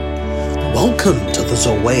Welcome to the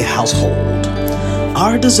Zoe household.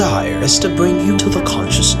 Our desire is to bring you to the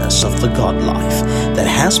consciousness of the God life that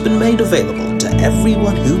has been made available to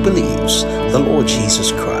everyone who believes the Lord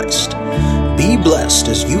Jesus Christ. Be blessed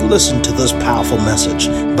as you listen to this powerful message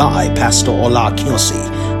by Pastor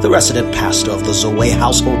Akinosi, the resident pastor of the Zoe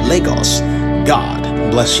household, Lagos. God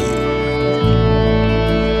bless you.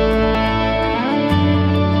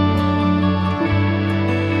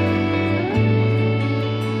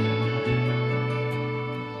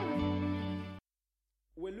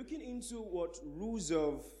 Rules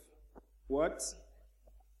of what?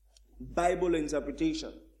 Bible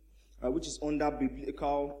interpretation, which is under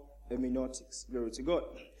Biblical Hermeneutics. Glory to God.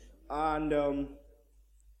 And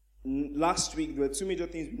last week, there were two major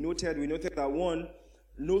things we noted. We noted that one,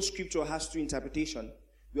 no scripture has two interpretation.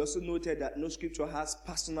 We also noted that no scripture has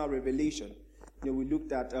personal revelation. We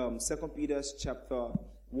looked at 2 Peter chapter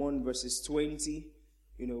 1 verses 20,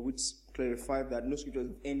 which clarified that no scripture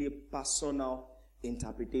has any personal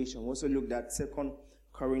interpretation. We also looked at 2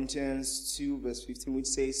 Corinthians 2 verse 15, which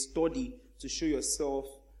says, study to show yourself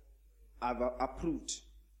approved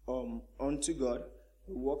unto God,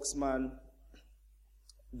 the workman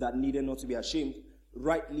that needed not to be ashamed,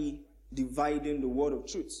 rightly dividing the word of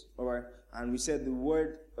truth. All right, and we said the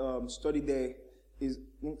word study there is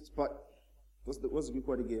what's the Greek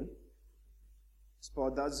word again?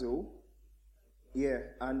 Spadazo. Yeah,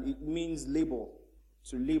 and it means labor,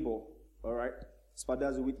 to labor. All right.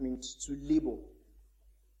 Spadazo, which means to labor.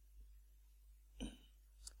 It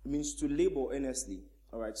means to labor earnestly.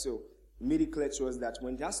 All right, so it made it clear to us that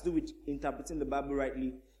when it has to do with interpreting the Bible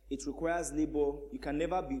rightly, it requires labor. You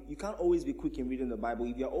can't always be quick in reading the Bible.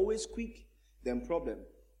 If you're always quick, then problem.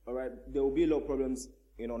 All right, there will be a lot of problems,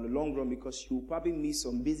 on the long run, because you'll probably miss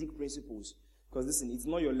some basic principles. Because listen, it's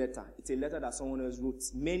not your letter. It's a letter that someone else wrote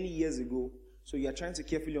many years ago. So you're trying to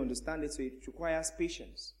carefully understand it. So it requires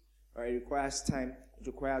patience. All right, it requires time. It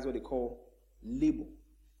requires what they call labor.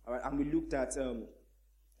 All right, and we looked at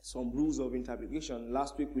some rules of interpretation.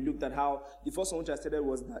 Last week, we looked at how the first one which I stated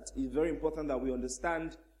was that it's very important that we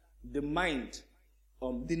understand the mind,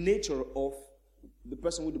 the nature of the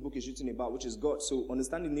person who the book is written about, which is God. So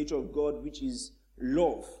understand the nature of God, which is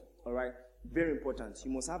love. All right, very important.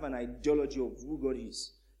 You must have an ideology of who God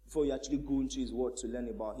is before you actually go into His Word to learn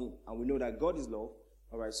about Him. And we know that God is love.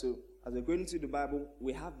 All right, so as we're going into the Bible,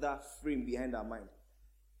 we have that frame behind our mind.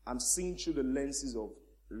 I'm seeing through the lenses of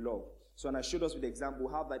love. So, and I showed us with the example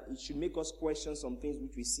how that it should make us question some things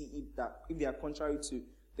which we see if they are contrary to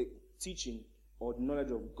the teaching or the knowledge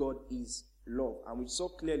of God is love. And we saw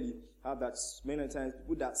clearly how that many times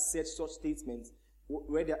people that said such statements,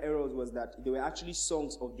 where their errors was that they were actually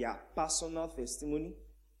songs of their personal testimony.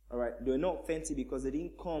 All right, they were not authentic because they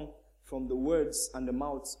didn't come from the words and the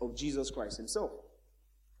mouths of Jesus Christ Himself.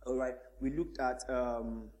 All right, we looked at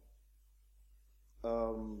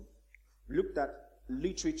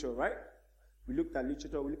literature, right? We looked at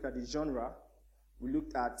literature. We looked at the genre. We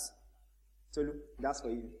looked at that's for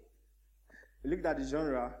you. We looked at the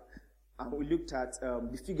genre, and we looked at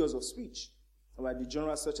the figures of speech. All right, the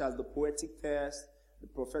genre such as the poetic text, the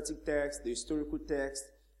prophetic text, the historical text.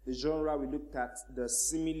 The genre we looked at the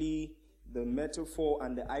simile, the metaphor,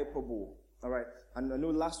 and the hyperbole. All right, and I know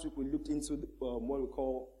last week we looked into what we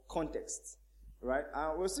call context, right?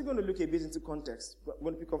 We're still going to look a bit into context. We're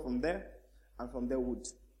going to pick up from there, and from there we'd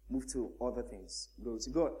move to other things. Glory to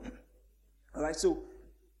God. All right, so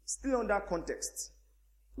still on that context,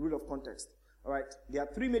 rule of context. All right, there are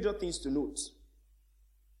three major things to note.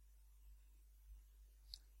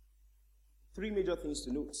 Three major things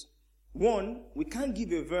to note. One, we can't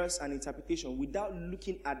give a verse an interpretation without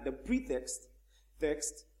looking at the pretext,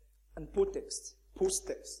 text, and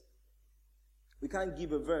post-text. We can't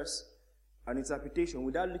give a verse an interpretation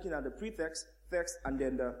without looking at the pretext, text, and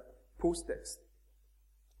then the post-text.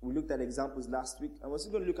 We looked at examples last week, and we're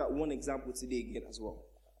still going to look at one example today again as well.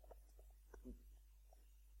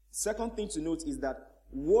 Second thing to note is that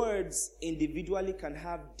words individually can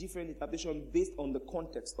have different interpretation based on the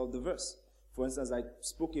context of the verse. For instance, I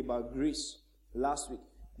spoke about grace last week.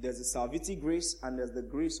 There's the salvific grace and there's the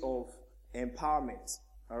grace of empowerment.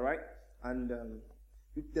 All right? And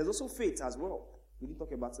there's also faith as well. We didn't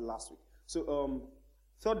talk about it last week. So,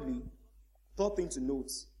 third thing to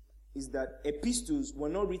note is that epistles were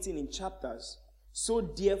not written in chapters. So,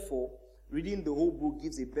 therefore, reading the whole book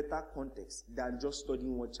gives a better context than just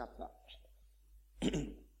studying one chapter.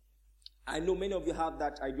 I know many of you have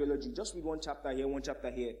that ideology. Just read one chapter here, one chapter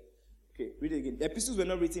here. Okay, read it again. The epistles were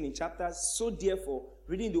not written in chapters, so therefore,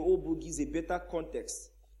 reading the whole book gives a better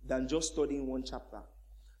context than just studying one chapter.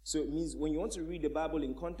 So it means when you want to read the Bible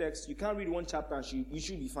in context, you can't read one chapter and you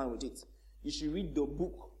should be fine with it. you should read the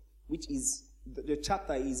book, which is the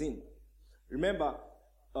chapter is in. Remember,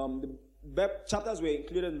 chapters were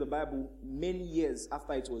included in the Bible many years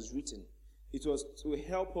after it was written. It was to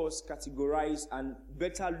help us categorize and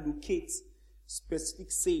better locate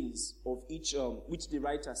specific sayings of each, which the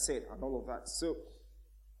writer said and all of that. So,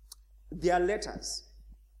 they are letters.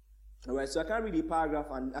 All right, so I can't read a paragraph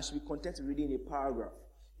and I should be content with reading a paragraph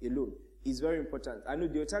alone. It's very important. I know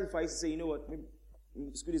the time if I used to say, you know what, maybe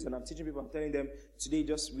in school is when I'm teaching people, I'm telling them, today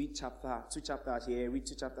just read two chapters here, read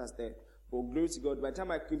 2 chapters there. But glory to God, by the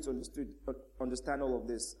time I came to understand all of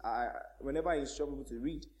this, whenever I instruct people to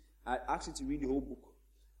read, I ask you to read the whole book.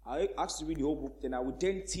 I ask you to read the whole book, then I will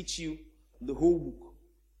then teach you the whole book.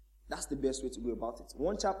 That's the best way to go about it.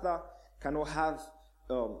 One chapter cannot have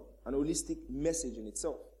an holistic message in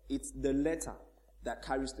itself. It's the letter that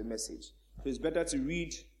carries the message. So it's better to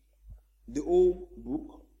read the whole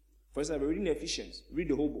book. For example, reading Ephesians, read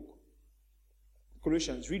the whole book.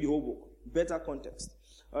 Colossians, read the whole book. Better context.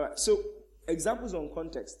 All right, so examples on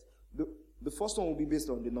context. The first one will be based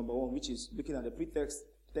on the number 1, which is looking at the pretext,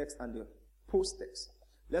 text, and the post-text.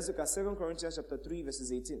 Let's look at 2 Corinthians chapter 3,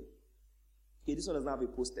 verses 18. Okay, this one does not have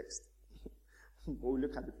a post-text. But we'll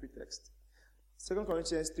look at the pretext. 2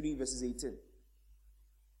 Corinthians 3, verses 18.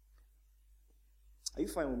 Are you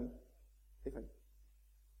fine with me? Are you fine?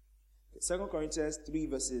 Okay, 2 Corinthians 3,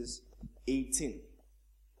 verses 18.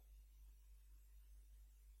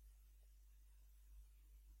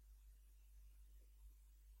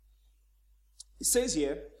 It says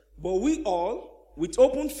here, but we all, with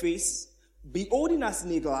open face, beholding as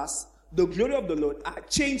in a glass the glory of the Lord, are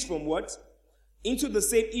changed from what? Into the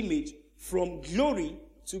same image, from glory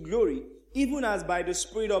to glory, even as by the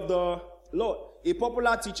Spirit of the Lord. A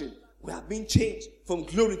popular teaching. We have been changed from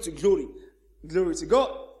glory to glory. Glory to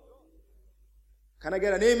God. Can I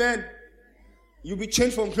get an amen? You'll be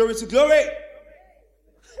changed from glory to glory.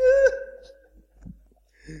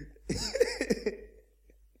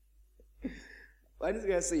 Why did you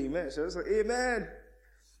guys say amen? Should I say amen?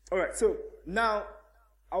 All right, so now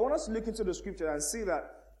I want us to look into the scripture and see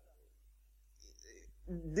that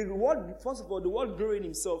the word, first of all, the word glory in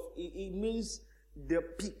himself, it means the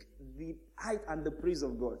peak, the height and the praise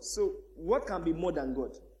of God. So what can be more than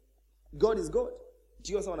God? God is God.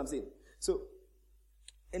 Do you understand what I'm saying? So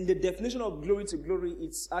in the definition of glory to glory,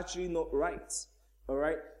 it's actually not right. All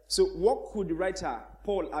right? So what could the writer,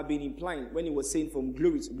 Paul, have been implying when he was saying from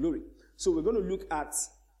glory to glory? So we're going to look at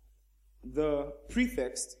the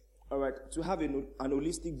pretext, all right, to have an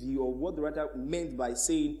holistic view of what the writer meant by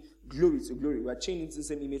saying glory to glory. We're changing to the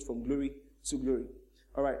same image from glory to glory.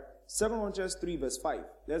 All right, 2 Corinthians 3, verse 5.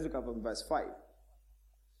 Let's look at from verse 5.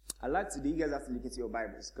 I like today, you guys have to look into your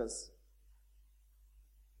Bibles because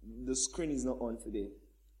the screen is not on today.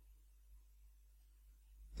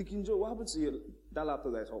 Thinking, Joe, what happened to that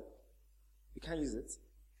laptop that's up? You can't use it.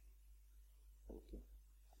 Okay.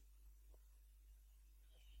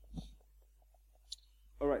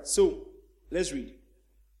 All right, so let's read.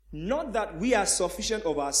 Not that we are sufficient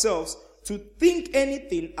of ourselves to think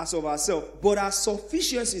anything as of ourselves, but our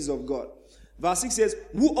sufficiency is of God. Verse 6 says,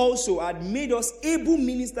 who also had made us able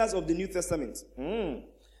ministers of the New Testament,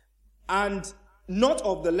 and not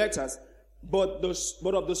of the letters, but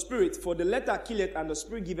of the Spirit, for the letter killeth and the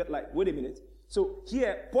Spirit giveth life. Wait a minute. So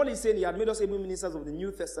here, Paul is saying he had made us able ministers of the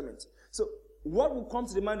New Testament. So what will come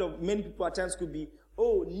to the mind of many people at times could be,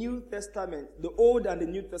 oh, New Testament, the Old and the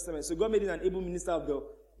New Testament. So God made him an able minister of the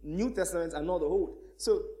New Testament and not the Old.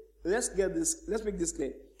 So let's make this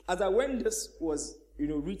clear. When this was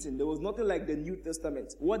written, there was nothing like the New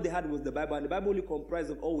Testament. What they had was the Bible, and the Bible only comprised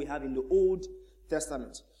of all we have in the Old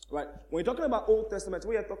Testament. Right? When you're talking about Old Testament,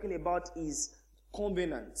 what you're talking about is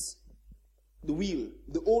covenants, the will,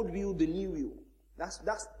 the old will, the new will. That's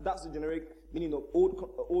the generic meaning of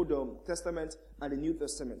Old Testament and the New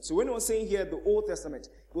Testament. So when it was saying here the Old Testament,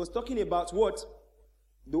 it was talking about what?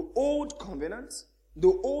 The old covenant, the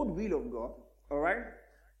old will of God, all right?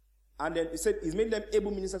 And then it said he's made them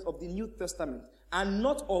able ministers of the New Testament and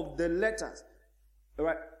not of the letters, all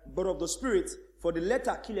right, but of the Spirit, for the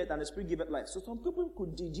letter killeth and the Spirit giveth life. So some people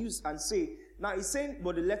could deduce and say, now he's saying,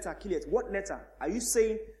 but the letter killeth. What letter? Are you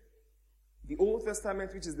saying the Old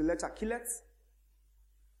Testament, which is the letter killeth?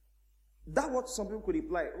 That's what some people could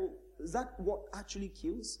imply. Oh, is that what actually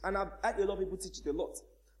kills? And I've had a lot of people teach it a lot.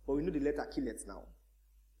 But we know the letter killeth now.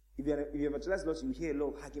 If you evangelize a lot, you hear a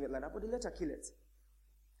lot of argument like that, but the letter killeth.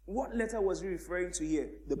 What letter was he referring to here?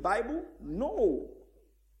 The Bible? No.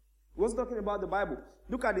 He wasn't talking about the Bible.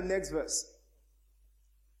 Look at the next verse.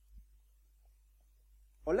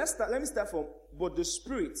 Or let me start from, but the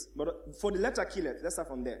Spirit, but for the letter killeth. Let's start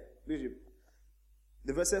from there.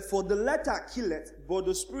 The verse says, for the letter killeth, but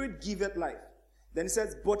the spirit giveth life. Then it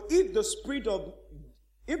says, but if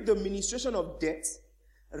the ministration of death,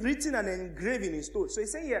 written and engraving in stone. So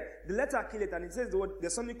he's saying here, the letter killeth, and it says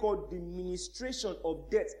there's something called the ministration of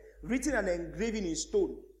death, written and engraving in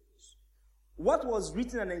stone. What was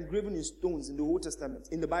written and engraven in stones in the Old Testament,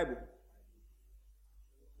 in the Bible?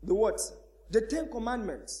 The what? The 10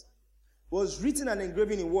 Commandments was written and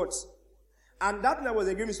engraven in what? And that thing that was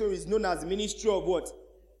engraven in stone is known as the ministry of what?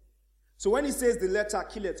 So when he says the letter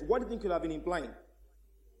killeth, what do you think could have been implying?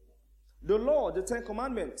 The law, the 10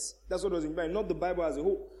 Commandments. That's what was implying, not the Bible as a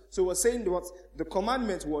whole. So we're saying what the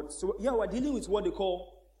commandment what? So yeah, we're dealing with what they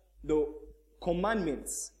call the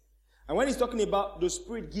commandments. And when he's talking about the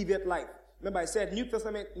Spirit giveth life, remember I said New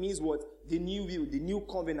Testament means what? The new will, the new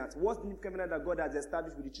covenant. What's the new covenant that God has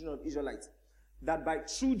established with the children of Israelites? That by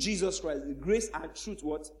through Jesus Christ, the grace and truth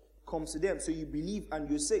what? Comes to them. So you believe and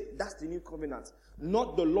you say, that's the new covenant.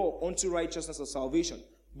 Not the law unto righteousness or salvation,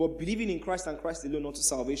 but believing in Christ and Christ alone unto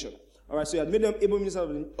salvation. Alright, so he had made them able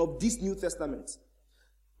ministers of this New Testament.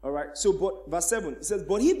 Alright, so but verse 7, it says,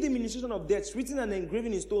 but if the ministration of death written and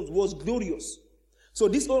engraven in stones was glorious. So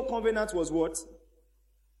this old covenant was what?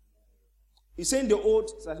 He's saying the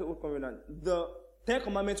old covenant. The 10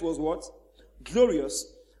 Commandments was what?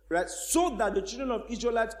 Glorious. Right? So that the children of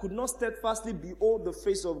Israelites could not steadfastly behold the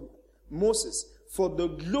face of Moses, for the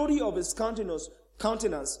glory of his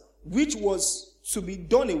countenance, which was to be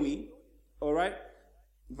done away. Alright?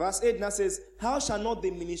 Verse 8 now says, how shall not the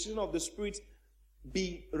ministration of the Spirit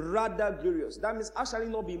be rather glorious? That means, how shall it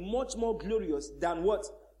not be much more glorious than what?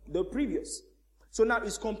 The previous. So now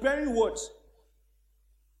it's comparing what?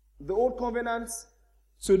 The old covenant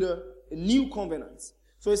to the new covenant.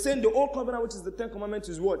 So it's saying the old covenant, which is the 10 Commandments,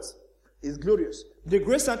 is what? Is glorious. The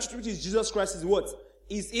grace and truth, which is Jesus Christ, is what?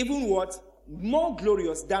 Is even what? More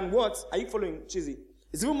glorious than what? Are you following, Chizzy?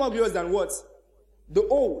 It's even more glorious than what? The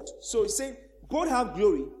old. So it's saying both have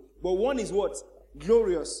glory, but one is what?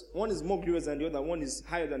 Glorious. One is more glorious than the other. One is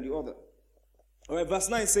higher than the other. Alright, verse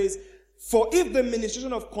 9 says, for if the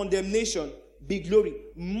ministration of condemnation be glory,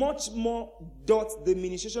 much more doth the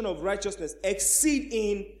ministration of righteousness exceed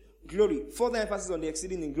in glory. Further emphasis on the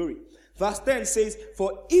exceeding in glory. Verse 10 says,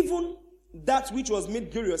 for even that which was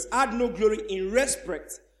made glorious had no glory in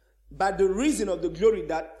respect, by the reason of the glory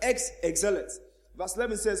that excelleth. Verse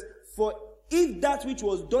 11 says, for if that which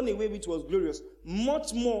was done away which was glorious,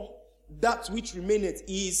 much more that which remaineth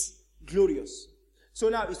is glorious. So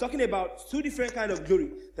now he's talking about two different kinds of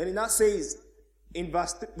glory. Then he now says in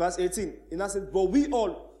verse 18, he now says, but we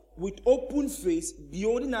all with open face,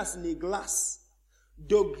 beholding as in a glass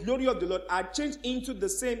the glory of the Lord, are changed into the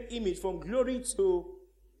same image from glory to.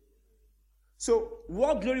 So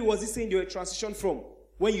what glory was he saying they were transitioned from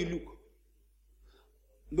when you look?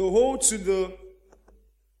 The whole to the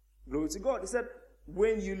glory to God. He said,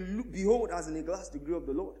 when you look, behold as in a glass the glory of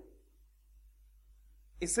the Lord.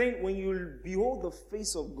 It's saying when you behold the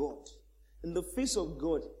face of God, and the face of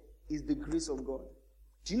God is the grace of God.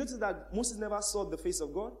 Do you notice that Moses never saw the face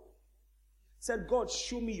of God? He said, God,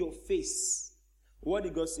 show me your face. What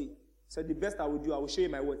did God say? He said, the best I will do, I will show you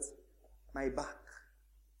my what? My back.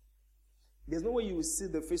 There's no way you will see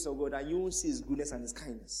the face of God and you won't see his goodness and his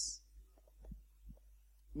kindness.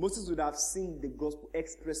 Moses would have seen the gospel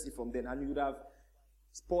expressly from then, and he would have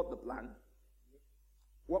spoiled the plan.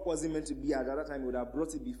 What was it meant to be at that time? He would have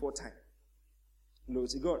brought it before time. Glory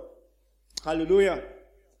to God. Hallelujah.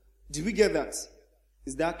 Did we get that?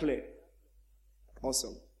 Is that clear?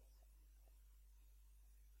 Awesome.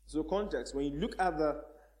 So context, when you look at the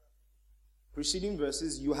preceding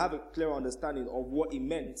verses, you have a clear understanding of what it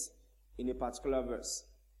meant in a particular verse.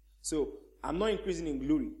 So, I'm not increasing in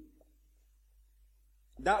glory.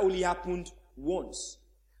 That only happened once,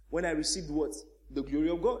 when I received what? The glory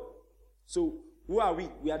of God. So, who are we?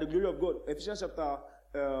 We are the glory of God. Ephesians chapter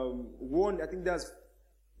 1, I think that's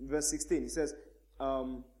verse 16. It says,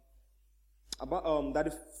 I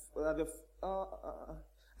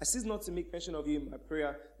cease not to make mention of you in my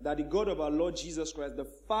prayer, that the God of our Lord Jesus Christ, the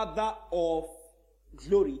Father of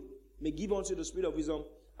glory, may give unto the spirit of wisdom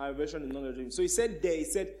and revelation in knowledge of him. So he said there, he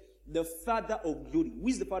said, the Father of glory. Who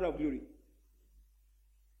is the Father of glory?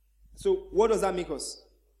 So what does that make us?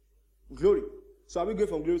 Glory. So are we going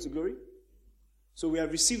from glory to glory? So we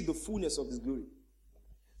have received the fullness of this glory.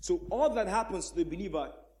 So all that happens to the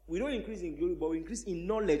believer, we don't increase in glory, but we increase in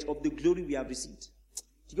knowledge of the glory we have received.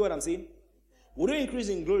 Do you get what I'm saying? We don't increase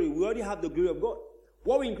in glory, we already have the glory of God.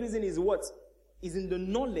 What we increase in is what? Is in the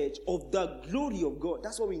knowledge of the glory of God.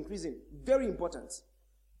 That's what we increase in. Very important.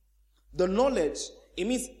 The knowledge, it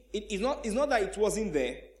means, it's not that it wasn't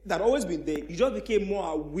there, that always been there, you just became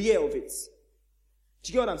more aware of it.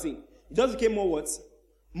 Do you get what I'm saying? You just became more what?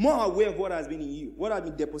 More aware of what has been in you, what has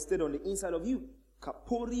been deposited on the inside of you.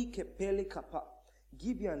 Kapori kepele kapa.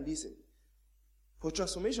 Give you and listen. For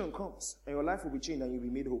transformation comes, and your life will be changed, and you'll be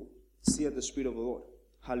made whole. Saith the Spirit of the Lord.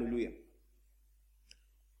 Hallelujah.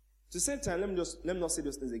 To save time, let me not say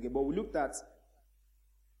those things again, but we looked at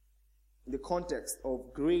the context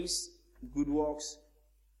of grace, good works.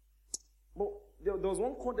 But there was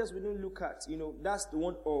one context we didn't look at. That's the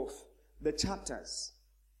one of the chapters.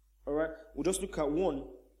 All right? We'll just look at one.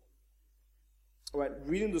 All right?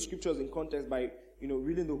 Reading the scriptures in context by,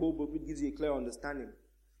 reading the whole book, which gives you a clear understanding.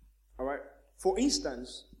 All right? For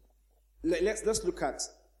instance, let's look at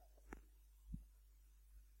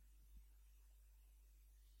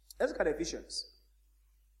Ephesians.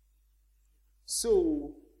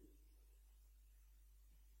 So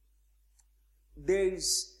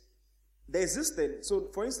there's this thing. So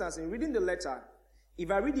for instance, in reading the letter,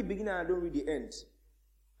 if I read the beginning and I don't read the end,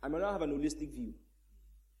 I may not have an holistic view.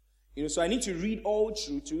 So I need to read all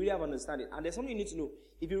through to really have understanding. And there's something you need to know.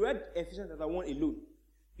 If you read Ephesians chapter 1 alone,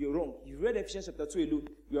 you're wrong. If you read Ephesians chapter 2 alone,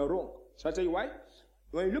 you are wrong. Shall I tell you why?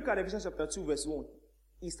 When you look at Ephesians chapter 2 verse 1,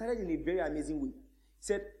 it started in a very amazing way.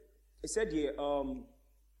 It said here,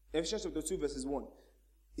 Ephesians chapter 2 verses 1.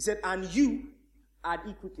 It said, and you are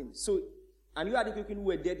the quickened. So, and you are the quickened who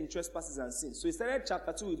were dead in trespasses and sins. So it started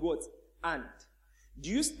chapter 2 with what? And. Do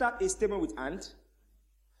you start a statement with and?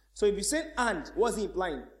 So if you said and, what's it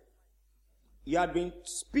implying? You had been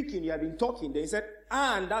speaking, you had been talking. Then he said,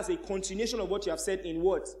 and that's a continuation of what you have said in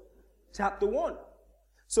what? Chapter 1.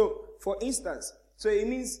 So, for instance, so it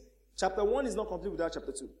means chapter 1 is not complete without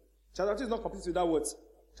chapter 2. Chapter 2 is not complete without what?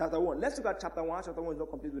 Chapter 1. Let's look at chapter 1. Chapter 1 is not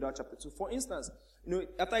complete without chapter 2. For instance,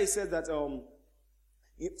 after he says that,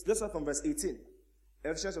 let's start from verse 18.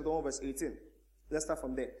 Ephesians chapter 1 verse 18. Let's start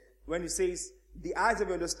from there. When he says, the eyes of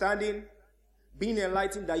your understanding being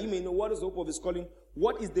enlightened, that you may know what is the hope of his calling,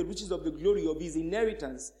 what is the riches of the glory of his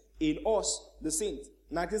inheritance in us, the saints.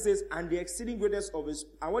 19 says, and the exceeding greatness of his,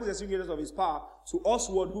 and what is the exceeding greatness of his power to us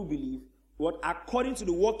who believe, what according to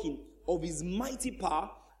the working of his mighty power,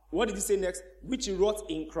 what did he say next? Which he wrought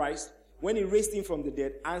in Christ, when he raised him from the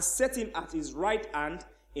dead, and set him at his right hand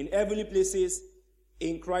in heavenly places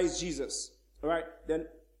in Christ Jesus. All right, then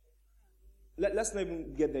let's not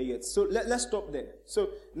even get there yet. So let's stop there. So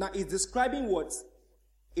now he's describing what?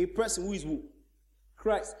 A person who is who?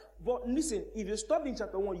 Christ. But listen, if you stop in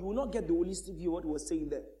chapter 1, you will not get the holistic view of what he was saying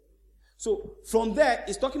there. So from there,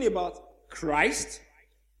 it's talking about Christ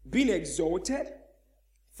being exalted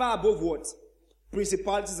far above what?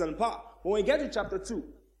 Principalities and power. But when you get to chapter 2,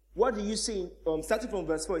 what do you see? Starting from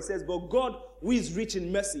verse 4, it says, but God, who is rich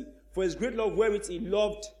in mercy, for his great love wherewith he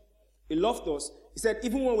loved us. He said,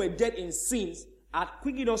 even when we're dead in sins, hath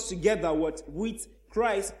quickened us together what? With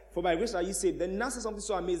Christ, for by grace are you saved. Then now says something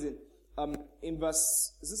so amazing. In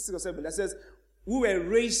verse 6 or 7, that says, we were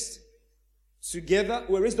raised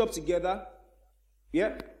up together.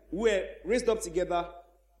 Yeah? We were raised up together,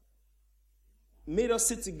 made us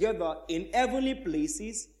sit together in heavenly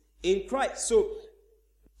places in Christ. So,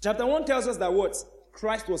 chapter 1 tells us that what?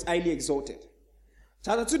 Christ was highly exalted.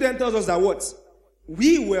 Chapter 2 then tells us that what?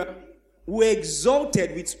 We were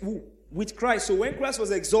exalted with who? With Christ. So when Christ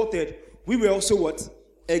was exalted, we were also what?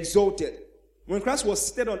 Exalted. When Christ was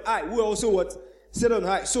seated on high, we were also what? Seated on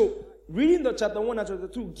high. So reading the chapter 1 and chapter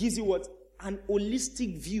 2 gives you what? An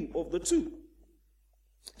holistic view of the two.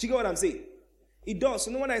 Do you get what I'm saying? It does.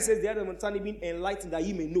 So when I say the other understanding being enlightened that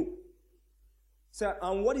you may know. So,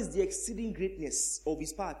 and what is the exceeding greatness of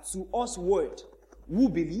his power to us word who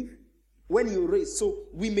believe when he raised? So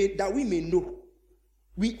we may know.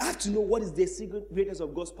 We have to know what is the exceeding greatness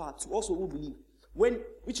of God's power to us who believe.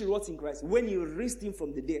 Which he wrought in Christ, when he raised him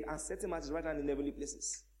from the dead and set him at his right hand in heavenly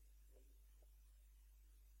places.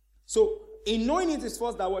 So, in knowing it is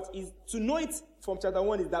first that what is, to know it from chapter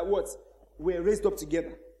 1 is that what? We're raised up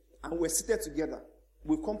together and we're seated together.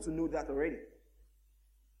 We've come to know that already.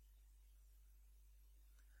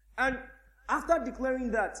 And after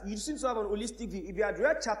declaring that, you seem to have an holistic view. If you had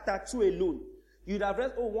read chapter 2 alone, you'd have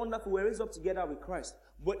read, oh, wonderful, we're raised up together with Christ.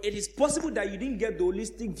 But it is possible that you didn't get the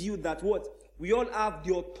holistic view that what? We all have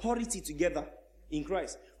the authority together in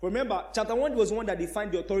Christ. Remember, chapter 1 was the one that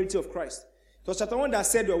defined the authority of Christ. It was chapter 1 that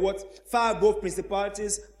said what? Far above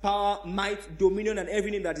principalities, power, might, dominion, and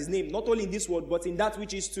every name that is named. Not only in this world, but in that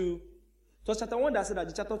which is to. It was chapter 1 that said that.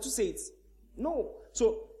 Did chapter 2 say it? No.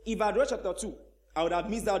 So, if I had read chapter 2, I would have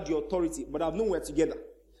missed out the authority, but I've known we're together.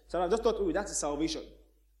 So I just thought, oh, that is salvation.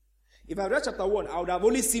 If I read chapter 1, I would have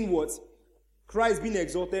only seen what? Christ being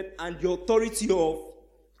exalted and the authority of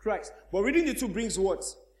Christ. But reading the two brings what?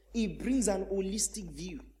 It brings an holistic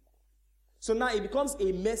view. So now it becomes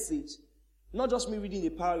a message, not just me reading a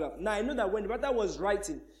paragraph. Now I know that when the writer was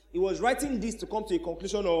writing, he was writing this to come to a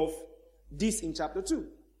conclusion of this in chapter 2.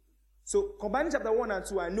 So combining chapter 1 and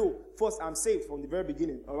 2, I know, first I'm saved from the very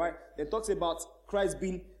beginning, all right? Then talks about Christ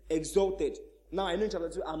being exalted. Now I know in chapter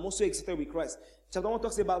 2, I'm also exalted with Christ. Chapter 1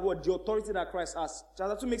 talks about what? The authority that Christ has.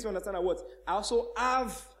 Chapter 2 makes me understand that what? I also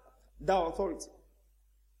have that authority.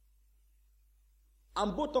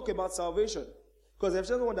 And both talk about salvation. Because there's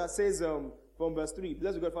just one that says from verse 3,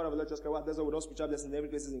 blessed be God, Father of the Lord Jesus Christ, blessed with all spiritual blessings in every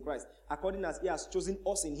place in Christ, according as he has chosen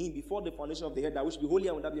us in him before the foundation of the earth, that we should be holy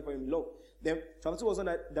and without blame for him in love. Then chapter 2 was one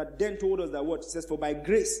that then told us that what? It says, for by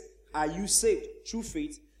grace are you saved through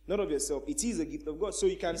faith, not of yourself. It is a gift of God. So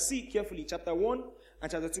you can see carefully, chapter 1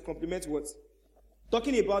 and chapter 2 complement what?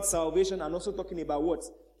 Talking about salvation and also talking about what?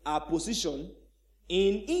 Our position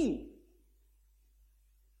in him.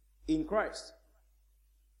 In Christ.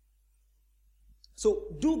 So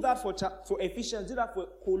do that for Ephesians, do that for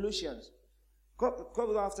Colossians. Because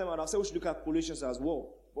we don't have time, and I'll say we should look at Colossians as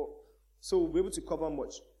well. But, so we'll be able to cover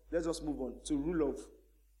much. Let's just move on to rule of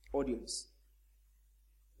audience.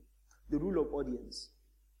 The rule of audience.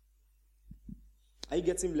 Are you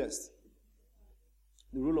getting blessed?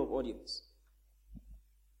 The rule of audience.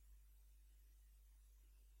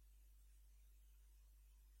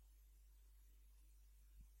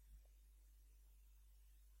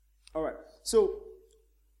 All right. So,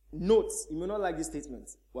 notes. You may not like this statement,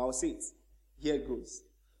 but I'll say it. Here it goes.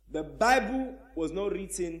 The Bible was not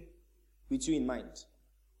written with you in mind.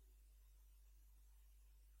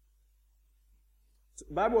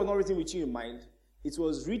 The Bible was not written with you in mind. It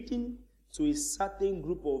was written to a certain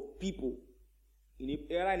group of people in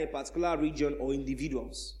a particular region or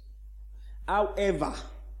individuals. However,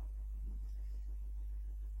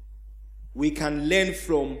 we can learn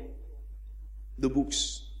from the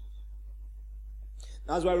books.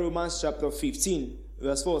 That's why Romans chapter 15,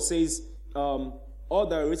 verse 4 says, all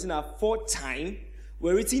that are written aforetime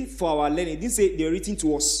were written for our learning. It didn't say they were written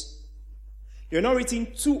to us. They're not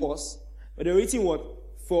written to us, but they're written what?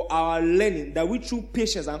 For our learning, that we through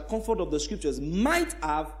patience and comfort of the scriptures might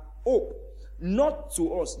have hope. Not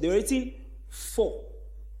to us. They're written for.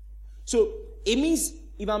 So, it means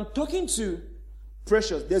if I'm talking to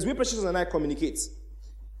Precious, there's way Precious and I communicate.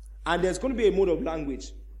 And there's going to be a mode of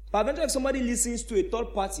language. But eventually, if somebody listens to a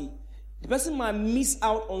third party, the person might miss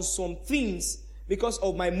out on some things because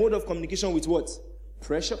of my mode of communication with what?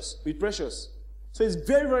 Precious. With Precious. So it's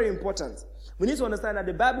very, very important. We need to understand that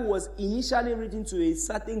the Bible was initially written to a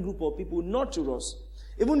certain group of people, not to us.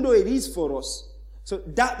 Even though it is for us. So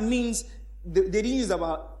that means they didn't use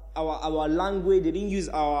our language, they didn't use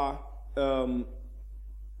our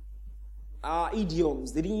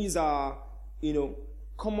idioms, they didn't use our,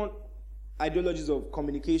 common ideologies of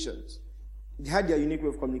communications. They had their unique way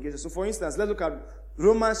of communication. So for instance, let's look at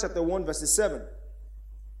Romans chapter 1 verse 7.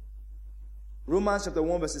 Romans chapter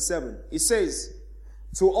 1 verse 7. It says,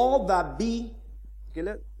 to all that be... Okay,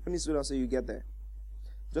 let me slow down so you get there.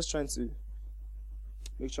 Just trying to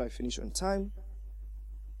make sure I finish on time.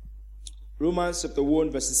 Romans chapter 1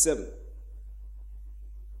 verse 7.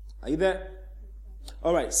 Are you there?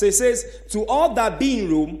 Alright, so it says, to all that be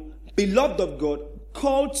in Rome, beloved of God,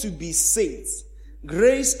 called to be saints,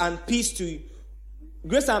 grace and peace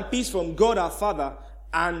from God our Father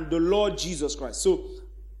and the Lord Jesus Christ. So,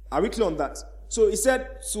 are we clear on that? So, he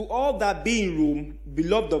said, to all that be in Rome,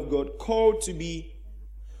 beloved of God, called to be...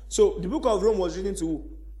 So, the book of Rome was written to who?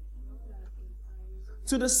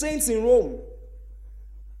 To the saints in Rome.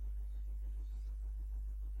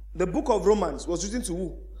 The book of Romans was written to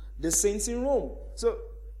who? The saints in Rome. So,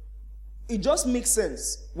 it just makes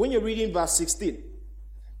sense when you're reading verse 16.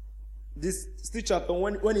 This chapter,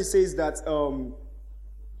 when it says that,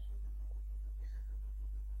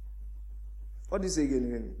 what do you say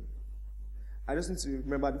again? I just need to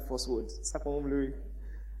remember the first word.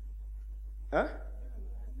 Huh?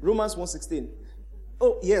 Romans 1:16.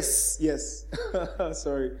 Oh, yes.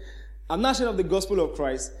 Sorry. I'm not ashamed of the gospel of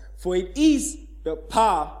Christ, for it is the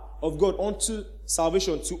power of God unto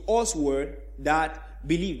salvation to us that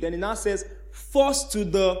believe. Then it now says, first to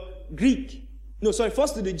the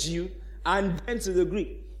Jew, and then to the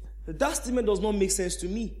Greek. That statement does not make sense to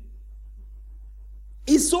me.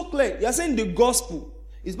 It's so clear. You're saying the gospel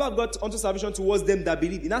is about God unto salvation towards them that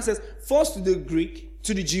believe. It now says, first to the Greek,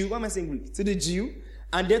 to the Jew. Why am I saying Greek? To the Jew,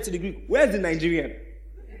 and then to the Greek. Where's the Nigerian?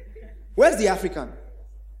 Where's the African?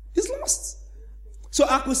 He's lost. So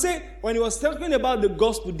I could say, when he was talking about the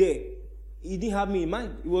gospel there, he didn't have me in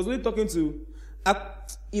mind. He was really talking to...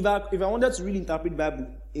 If I wanted to really interpret Bible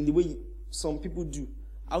in the way some people do,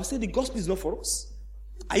 I would say the gospel is not for us.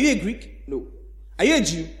 Are you a Greek? No. Are you a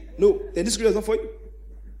Jew? No, then this scripture is not for you.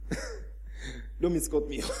 Don't misquote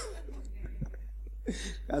me.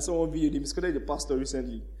 I saw one video, they misquoted the pastor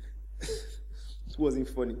recently. It wasn't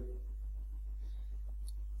funny.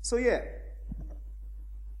 So yeah.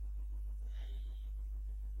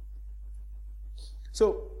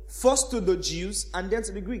 So first to the Jews and then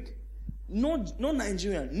to the Greek. No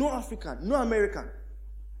Nigerian, no African, no American.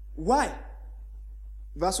 Why?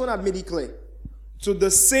 Verse 1 had made it clear. To the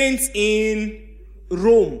saints in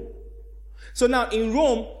Rome. So now in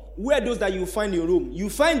Rome, where are those that you find in Rome? You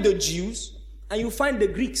find the Jews and you find the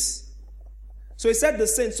Greeks. So he said the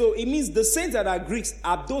saints. So it means the saints that are Greeks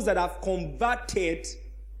are those that have converted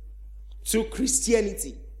to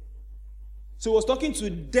Christianity. So he was talking to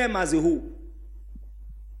them as a whole.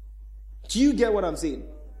 Do you get what I'm saying?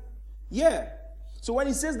 Yeah. So when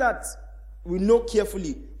he says that we know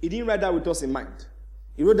carefully, he didn't write that with us in mind.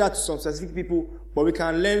 He wrote that to some specific people, but we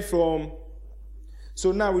can learn from.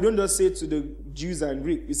 So now we don't just say to the Jews and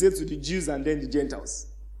Greek, we say to the Jews and then the Gentiles,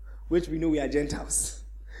 which we know we are Gentiles.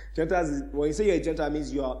 Gentiles, when you say you're a Gentile,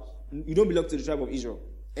 means you don't belong to the tribe of Israel.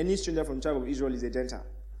 Any stranger from the tribe of Israel is a Gentile.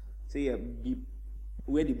 So yeah,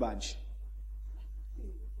 wear the badge.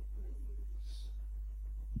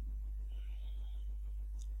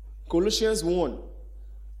 Colossians 1.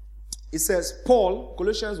 It says, Paul,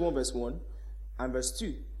 Colossians 1 verse 1 and verse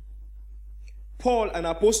 2. Paul, an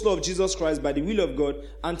apostle of Jesus Christ by the will of God,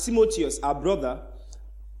 and Timotheus, our brother,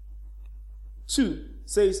 2,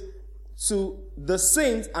 says, to the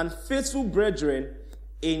saints and faithful brethren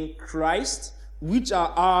in Christ, which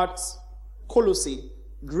are at Colossae,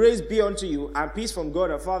 grace be unto you, and peace from God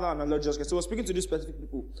our Father and our Lord Jesus Christ. So we're speaking to these specific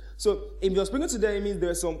people. So if you're speaking to them, it means there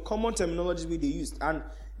are some common terminologies they used, and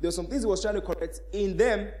there are some things he was trying to correct in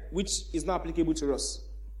them, which is not applicable to us.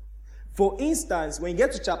 For instance, when you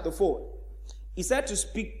get to chapter 4, he said to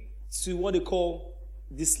speak to what they call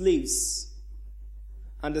the slaves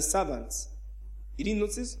and the servants. You didn't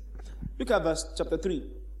notice? Look at chapter 3,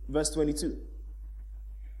 verse 22.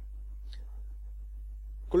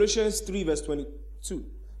 Colossians 3, verse 22.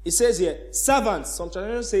 It says here, servants, some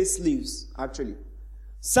translations say slaves, actually.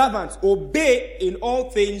 Servants, obey in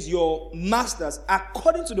all things your masters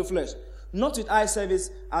according to the flesh, not with eye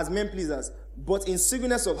service as men pleasers, but in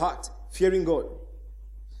singleness of heart, fearing God.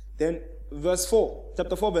 Then verse 4,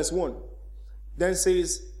 chapter 4, verse 1. Then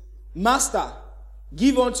says, Master,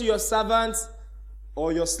 give unto your servants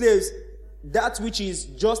or your slaves that which is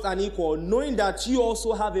just and equal, knowing that you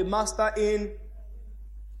also have a master in.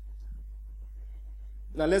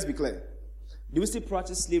 Now let's be clear. Do we still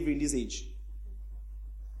practice slavery in this age?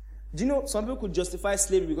 Do you know some people could justify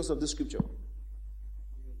slavery because of this scripture?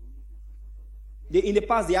 In the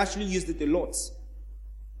past, they actually used it a lot.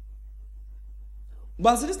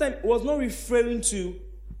 But at this time, it was not referring to.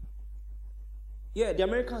 Yeah, the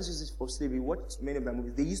Americans use it for slavery. What many of their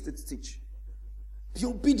movies, they used it to teach. Be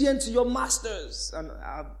obedient to your masters. And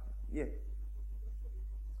yeah.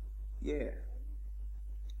 Yeah.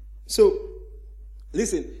 So,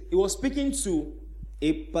 listen, he was speaking to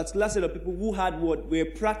a particular set of people who had what? Were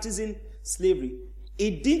practicing slavery.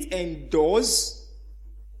 It didn't endorse,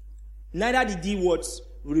 neither did he what?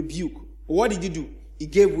 Rebuke. What did he do? He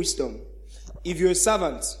gave wisdom. If you're a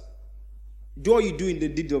servant, do what you do in the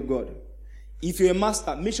deed of God. If you're a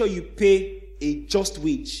master, make sure you pay a just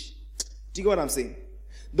wage. Do you get what I'm saying?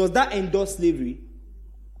 Does that endorse slavery?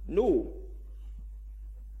 No.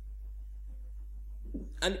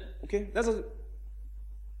 And, okay, that's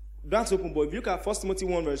open, but if you look at 1 Timothy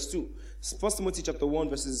 1 verse 2, 1 Timothy chapter 1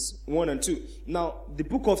 verses 1 and 2. Now, the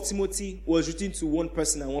book of Timothy was written to one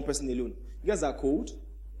person and one person alone. You guys are cold?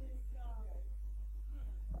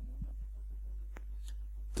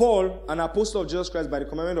 Paul, an apostle of Jesus Christ by the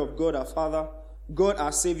commandment of God our Father, God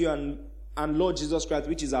our Savior and Lord Jesus Christ,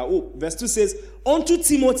 which is our hope. Verse 2 says, Unto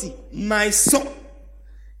Timothy, my son,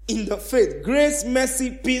 in the faith, grace,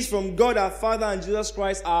 mercy, peace from God our Father and Jesus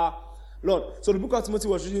Christ our Lord. So the book of Timothy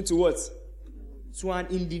was written to what? To an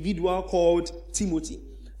individual called Timothy.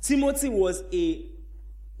 Timothy was a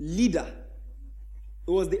leader.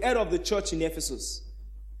 He was the head of the church in Ephesus.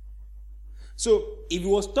 So if he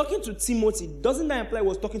was talking to Timothy, doesn't that imply he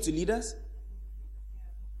was talking to leaders?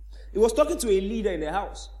 He was talking to a leader in the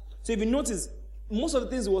house. So if you notice, most of the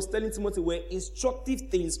things he was telling Timothy were instructive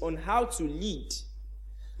things on how to lead.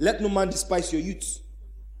 Let no man despise your youth.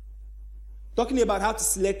 Talking about how to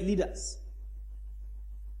select leaders.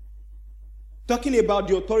 Talking about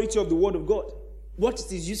the authority of the word of God. What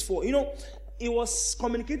it is used for. You know, it was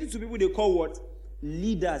communicated to people they call what?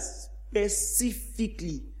 Leaders,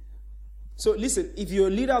 specifically. So listen, if you're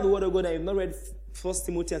a leader of the word of God and you've not read 1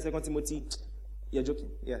 Timothy and 2 Timothy, you're joking.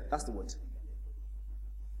 Yeah, that's the word.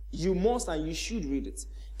 You must and you should read it.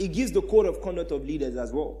 It gives the code of conduct of leaders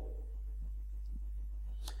as well.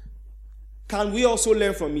 Can we also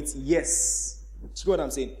learn from it? Yes. See what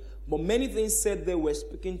I'm saying? But many things said there were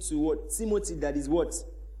speaking to what? Timothy, that is what?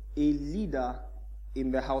 A leader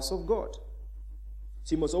in the house of God.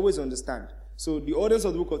 So you must always understand. So the audience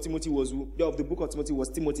of the book of Timothy was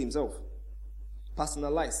Timothy himself.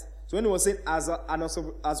 Personalized. So when he was saying as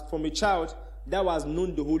from a child, that was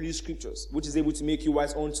known the Holy Scriptures, which is able to make you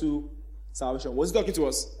wise unto salvation. Was he talking to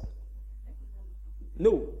us?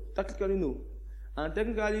 No. Technically, no. And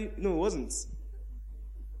technically, no, it wasn't.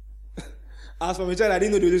 As from a child, I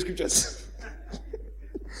didn't know the Holy Scriptures.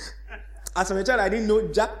 As from a child, I didn't know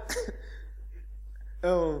Jack.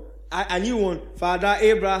 I knew one. Father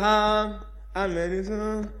Abraham.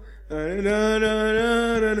 Amen.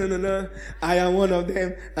 I am one of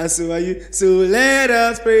them, and so are you. So let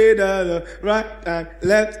us pray the Lord. Right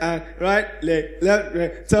and right leg, left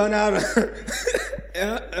leg, turn around.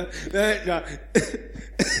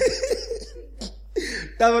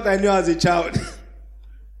 That's what I knew as a child.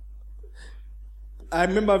 I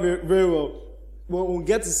remember very, very well. When we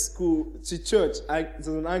get to school, to church, it was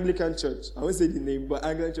an Anglican church. I won't say the name, but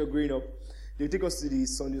Anglican church growing up. They take us to the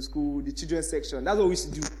Sunday school, the children's section. That's what we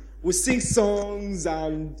used to do. We sing songs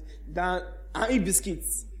and eat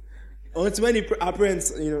biscuits. Until when our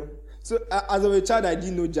parents, So as a child, I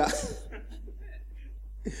didn't know Jack.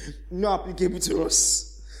 Not applicable to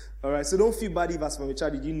us. All right, so don't feel bad if as from a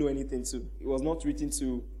child you didn't know anything too. It was not written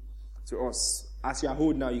to us. As you are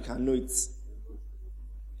old now, you can know it.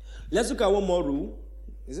 Let's look at one more rule.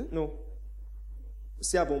 Is it? No.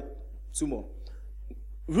 See about two more.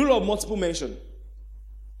 Rule of multiple mention.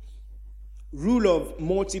 Rule of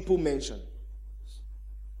multiple mention.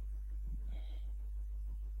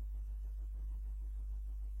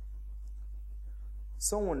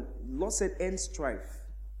 Lord said, end strife.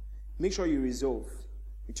 Make sure you resolve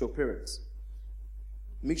with your parents.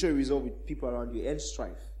 Make sure you resolve with people around you. End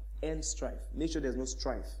strife. End strife. Make sure there's no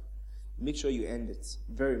strife. Make sure you end it.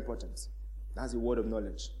 Very important. That's a word of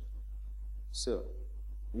knowledge. So,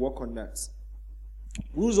 work on that.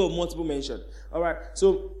 Rules of multiple mention. All right.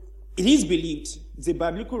 So, it is believed, it's a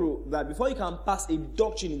biblical rule, that before you can pass a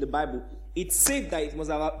doctrine in the Bible, it's safe that it must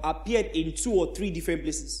have appeared in 2 or 3 different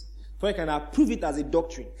places. Before you can approve it as a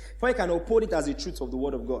doctrine. Before you can uphold it as a truth of the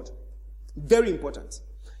Word of God. Very important.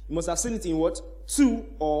 You must have seen it in what? 2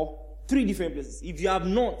 or 3 different places. If you have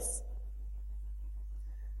not,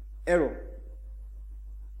 error.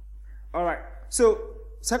 All right. So,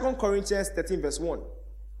 2 Corinthians 13 verse 1.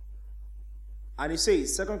 And it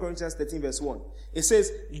says, 2 Corinthians 13 verse 1. It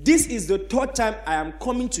says, this is the 3rd time I am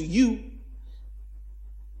coming to you.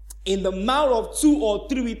 In the mouth of 2 or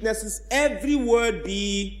 3 witnesses, every word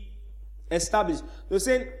be established. They're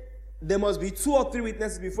saying there must be 2 or 3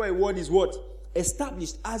 witnesses before a word is what?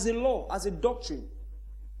 Established as a law, as a doctrine.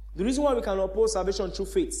 The reason why we can oppose salvation through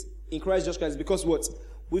faith in Christ Jesus Christ is because what?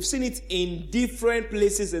 We've seen it in different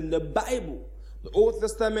places in the Bible. The Old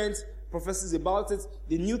Testament professes about it.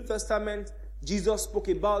 The New Testament, Jesus spoke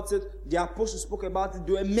about it. The apostles spoke about it.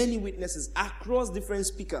 There were many witnesses across different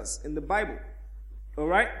speakers in the Bible. All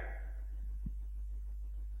right?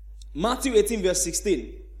 Matthew 18 verse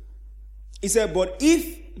 16. He said, but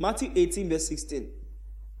if, Matthew 18 verse 16.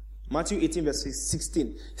 Matthew 18 verse 16.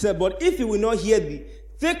 He said, but if you will not hear thee,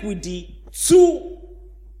 take with thee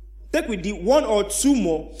 1 or 2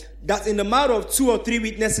 more, that in the mouth of 2 or 3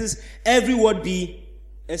 witnesses, every word be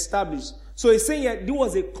established. So he's saying that there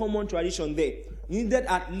was a common tradition there. You needed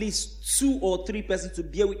at least 2 or 3 persons to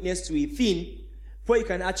bear witness to a thing before you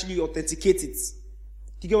can actually authenticate it.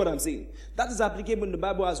 You get what I'm saying? That is applicable in the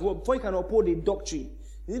Bible as well. Before you can uphold a doctrine,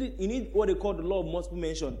 you need what they call the law of multiple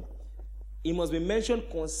mention. It must be mentioned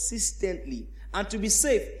consistently. And to be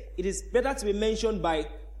safe, it is better to be mentioned by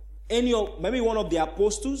maybe one of the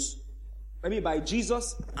apostles, maybe by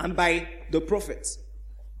Jesus, and by the prophets.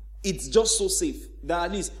 It's just so safe that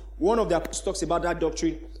at least one of the apostles talks about that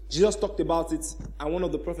doctrine, Jesus talked about it, and one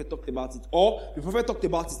of the prophets talked about it. Or the prophet talked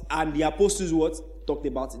about it, and the apostles talked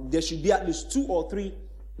about it. There should be at least 2 or 3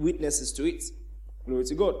 witnesses to it. Glory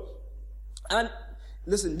to God. And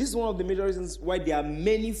listen, this is one of the major reasons why there are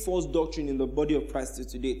many false doctrine in the body of Christ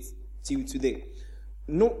till today.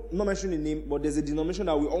 No, not mentioning the name, but there's a denomination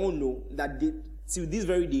that we all know that till this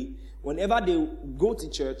very day, whenever they go to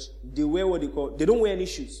church, they wear they don't wear any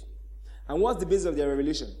shoes. And what's the basis of their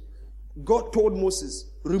revelation? God told Moses,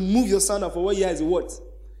 remove your sandal, for what here is a what?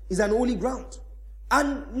 It's an holy ground.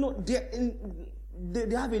 And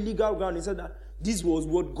they have a legal ground. He said that this was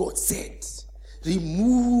what God said.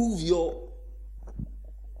 Remove your...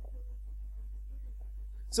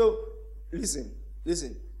 So, listen.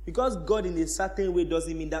 You because God in a certain way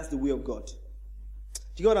doesn't mean that's the way of God. Do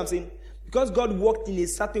you get what I'm saying? Because God walked in a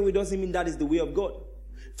certain way doesn't mean that is the way of God.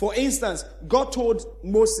 For instance, God told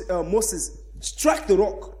Moses, strike the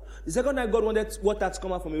rock. The second time God wanted water to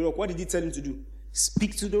come out from a rock, what did he tell him to do?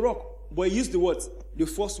 Speak to the rock. But he used the what? The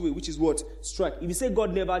first way, which is what? Strike. If you say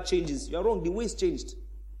God never changes, you're wrong. The way is changed.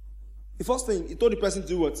 The first thing, he told the person to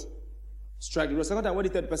do what? Strike the rock. Second time, what did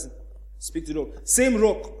he tell the person? Speak to the rock. Same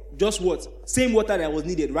rock, just what? Same water that was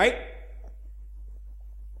needed, right?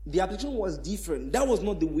 The application was different. That was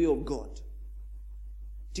not the way of God.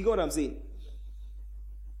 Do you get what I'm saying?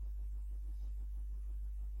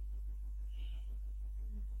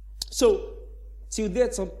 So, till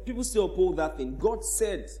there, some people still uphold that thing. God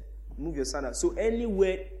said, move your sandal. So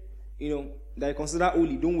anywhere, that you consider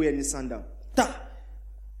holy, don't wear any sandal.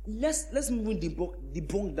 Let's move and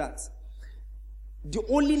debunk that. The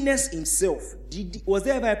holiness himself, was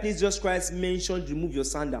there ever a place Jesus Christ mentioned, remove your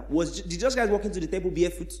sandal? Did Jesus Christ walk into the temple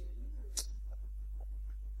barefoot?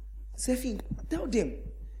 Sefi, tell them.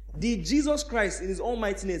 Did Jesus Christ in his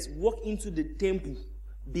almightiness walk into the temple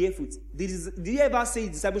barefoot? Did he ever say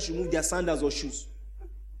his disciples should remove their sandals or shoes?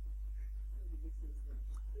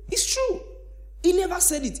 It's true. He never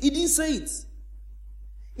said it. He didn't say it.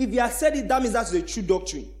 If he had said it, that means that's the true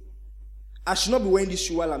doctrine. I should not be wearing this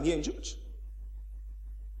shoe while I'm here in church.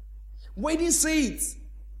 But he didn't say it.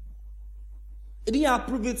 He didn't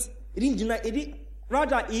approve it. He didn't deny it.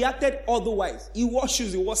 Rather, he acted otherwise. He wore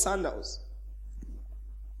shoes, he wore sandals.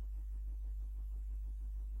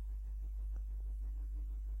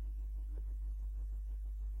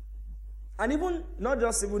 And even, not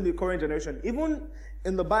just even the current generation, even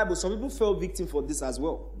in the Bible, some people fell victim for this as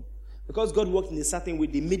well. Because God worked in a certain way,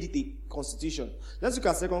 they made it a constitution. Let's look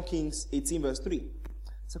at 2 Kings 18 verse 3.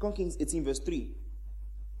 2 Kings 18 verse 3.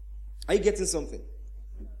 Are you getting something?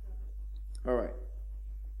 All right.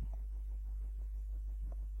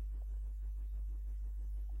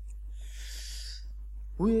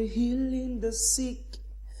 We're healing the sick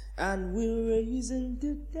and we're raising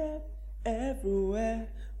the dead everywhere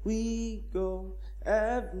we go.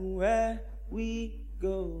 Everywhere we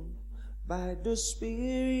go. By the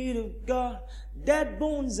Spirit of God, dead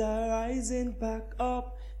bones are rising back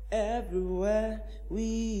up. Everywhere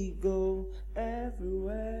we go.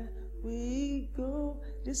 Everywhere we go.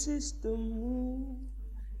 This is the move.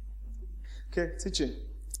 Okay, teaching.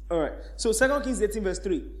 All right. So 2 Kings 18 verse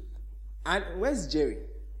 3. And where's Jerry?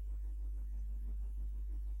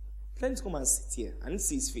 Let him come and sit here. I need to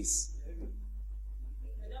see his face.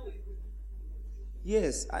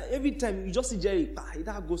 Yes. Every time you just see Jerry,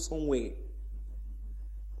 that goes somewhere.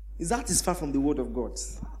 His heart is far from the word of God.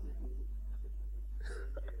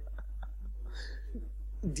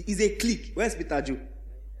 He's a clique. Where's Peter Joe?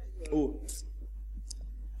 Oh.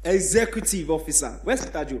 Executive officer. Where's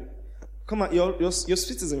Peter Joe? Come on, your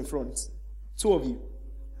seat is in front. Two of you.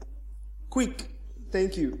 Quick.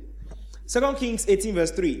 Thank you. 2 Kings 18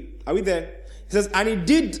 verse 3. Are we there? It says, and he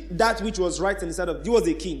did that which was right in the sight of... He was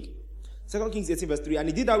a king. 2 Kings 18 verse 3. And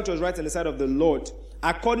he did that which was right in the sight of the Lord,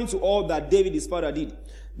 according to all that David his father did.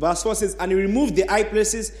 Verse 4 says, and he removed the high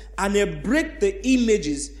places, and he brake the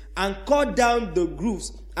images, and cut down the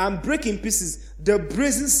groves, and break in pieces the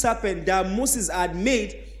brazen serpent that Moses had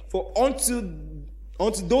made. For unto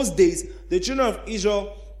those days the children of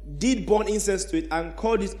Israel did burn incense to it, and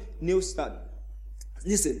called it Neustad.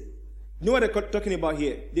 Listen, you know what they're talking about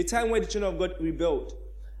here? The time when the children of God rebelled,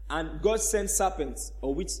 and God sent serpents,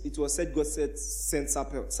 or which it was said God sent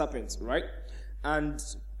serpents, right? And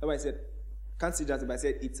that's why I said, can't see that, but I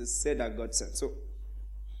said it is said that God sent. So,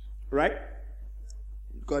 right?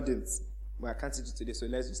 God didn't. But I can't teach it today, so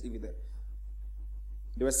let's just leave it there.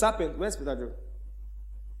 There were serpents. Where's Peter Joe?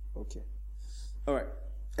 Okay. All right.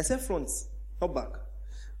 I said front, not back.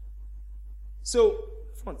 So,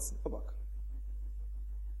 front, not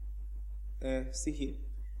back. See here.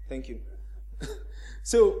 Thank you.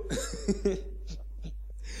 So,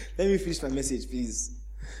 let me finish my message, please.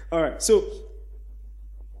 All right. So,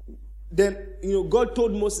 then, God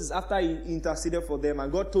told Moses after he interceded for them,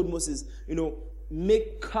 and God told Moses,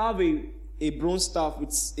 carve a bronze staff with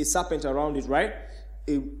a serpent around it, right?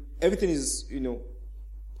 Everything is,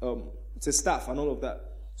 it's a staff and all of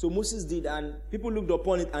that. So Moses did, and people looked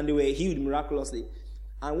upon it and they were healed miraculously.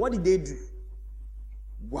 And what did they do?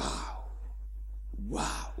 Wow,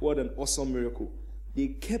 what an awesome miracle. They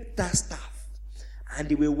kept that staff, and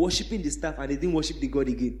they were worshiping the staff, and they didn't worship the God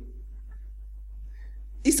again.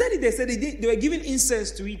 He said it, they were giving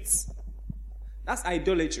incense to it. That's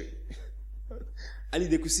idolatry. And if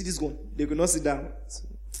they could see this one, they could not sit down.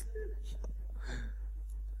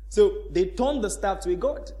 So they turned the staff to a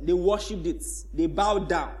god. They worshipped it. They bowed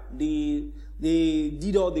down. They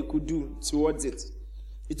did all they could do towards it.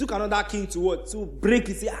 It took another king to break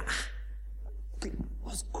it.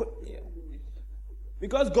 What's good? Yeah.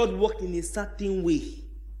 Because God worked in a certain way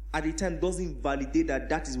at the time doesn't validate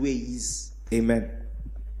that is where he is. Amen.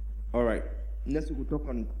 All right. Next week we'll talk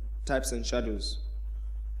on types and shadows.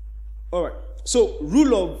 All right. So,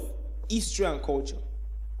 rule of history and culture.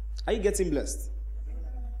 Are you getting blessed?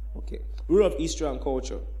 Okay. Rule of history and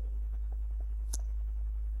culture.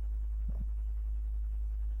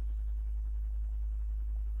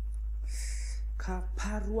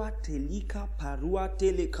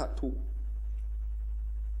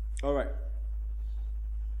 All right.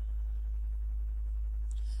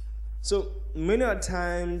 So, many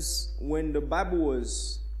times when the Bible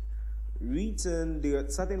was written, there are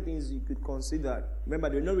certain things you could consider. Remember,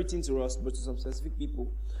 they're not written to us, but to some specific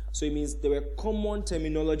people. So it means there were common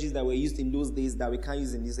terminologies that were used in those days that we can't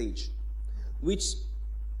use in this age. Which,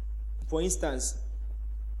 for instance,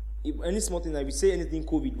 if any small thing, like we say anything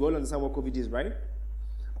COVID, we all understand what COVID is, right?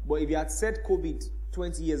 But if you had said COVID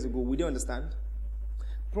 20 years ago, we don't understand.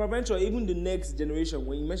 Probably, even the next generation,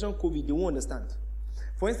 when you mention COVID, they won't understand.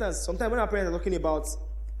 For instance, sometimes when our parents are talking about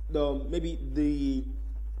the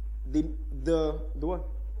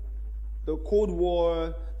Cold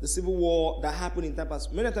War, the Civil War that happened in time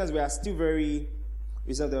past, many times we are still very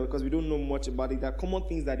reserved there because we don't know much about it. There are common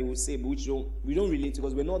things that they will say, but which we don't relate to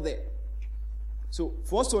because we're not there. So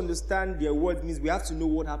for us to understand their word means we have to know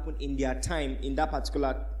what happened in their time, in that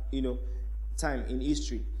particular time in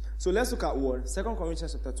history. So let's look at what 2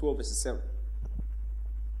 Corinthians chapter 12, verse 7.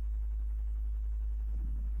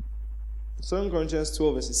 2 Corinthians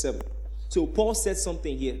 12, verse 7. So Paul said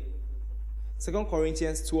something here. 2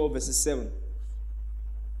 Corinthians 12, verse 7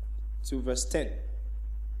 to verse 10.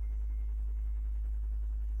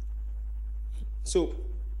 So,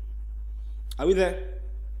 are we there?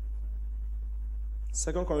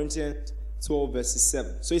 2 Corinthians 12, verse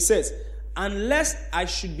 7. So it says, unless I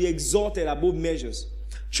should be exalted above measures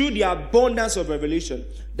through the abundance of revelation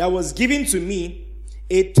that was given to me,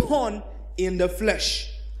 a thorn in the flesh,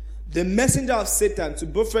 the messenger of Satan to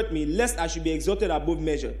buffet me, lest I should be exalted above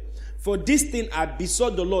measure. For this thing I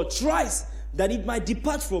besought the Lord thrice, that it might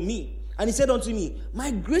depart from me. And he said unto me,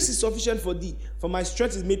 my grace is sufficient for thee, for my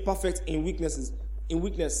strength is made perfect in weakness.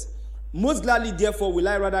 Most gladly, therefore, will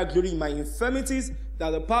I rather glory in my infirmities, that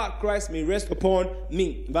the power of Christ may rest upon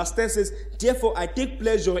me. Verse 10 says, therefore I take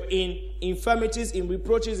pleasure in infirmities, in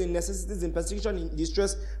reproaches, in necessities, in persecution, in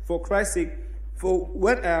distress, for Christ's sake. For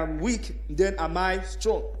when I am weak, then am I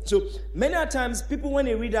strong. So many times, people when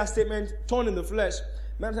they read that statement, thorn in the flesh,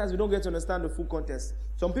 many times we don't get to understand the full context.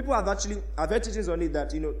 Some people have heard teachings on it that,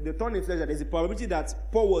 the thorn in the flesh, that there's a probability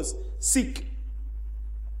that Paul was sick.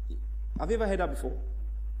 Have you ever heard that before?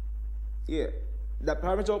 Yeah. That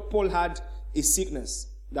parameter Paul had a sickness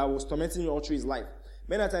that was tormenting him all through his life.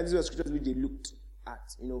 Many times these were scriptures which they looked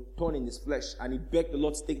at, thorn in his flesh, and he begged the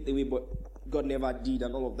Lord to take it away, but God never did,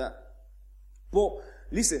 and all of that. But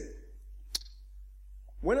listen,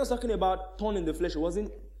 when I was talking about thorn in the flesh, I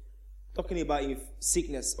wasn't talking about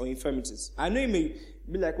sickness or infirmities. I know you may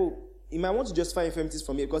be like, he might want to justify infirmities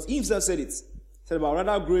from me because he himself said it. He said, but I'd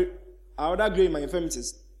rather glory in my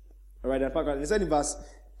infirmities. All right, and he said in verse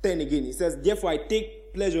 10 again, he says, therefore I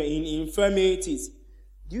take pleasure in infirmities.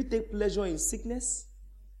 Do you take pleasure in sickness?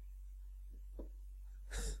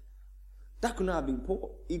 That could not have been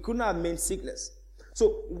Paul. He could not have meant sickness.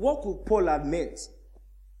 So what could Paul have meant?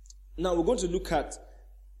 Now we're going to look at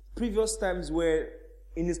previous times where,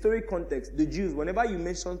 in historic context, the Jews, whenever you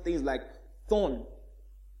mention things like thorn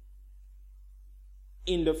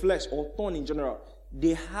in the flesh or thorn in general,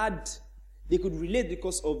 they could relate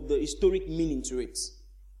because of the historic meaning to it.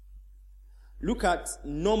 Look at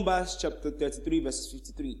Numbers chapter 33, verses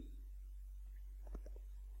 53.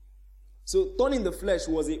 So thorn in the flesh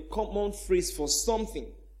was a common phrase for something.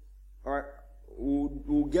 All right.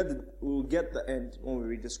 We'll get the end when we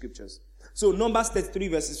read the scriptures. So Numbers 33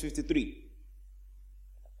 verses 53.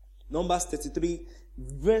 Numbers 33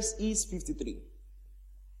 verses 53.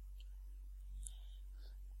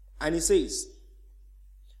 And it says,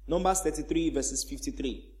 Numbers 33 verses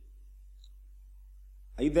 53.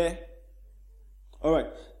 Are you there? All right.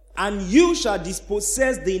 And you shall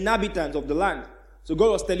dispossess the inhabitants of the land. So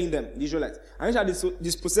God was telling them, the Israelites, and you shall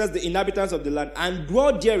dispossess the inhabitants of the land and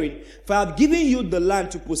dwell therein, for I have given you the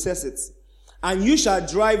land to possess it. And you shall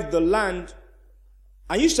divide the land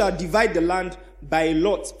by a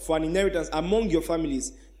lot for an inheritance among your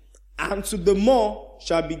families. And to the more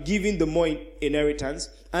shall be given the more inheritance,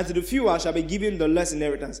 and to the fewer shall be given the less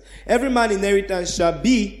inheritance. Every man's inheritance shall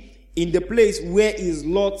be in the place where his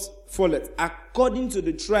lot falleth. According to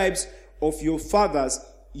the tribes of your fathers,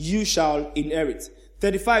 you shall inherit.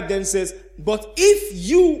 35 then says, but if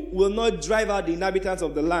you will not drive out the inhabitants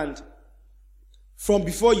of the land from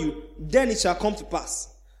before you, then it shall come to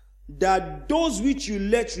pass that those which you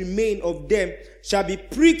let remain of them shall be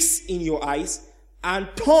pricks in your eyes and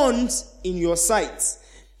thorns in your sight,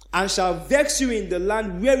 and shall vex you in the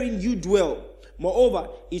land wherein you dwell. Moreover,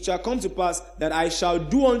 it shall come to pass that I shall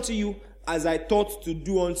do unto you as I thought to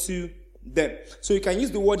do unto them. So you can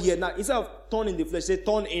use the word here now. Instead of thorn in the flesh, say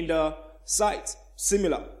thorn in the sight.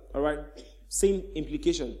 Similar. All right? Same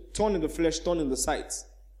implication. Thorn in the flesh, thorn in the sight.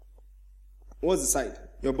 What's the sight?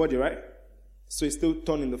 Your body, right? So it's still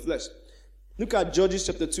thorn in the flesh. Look at Judges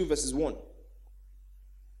chapter 2 verses 1.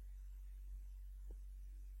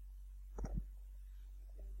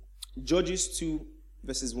 Judges 2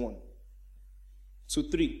 verses 1 to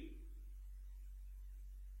 3.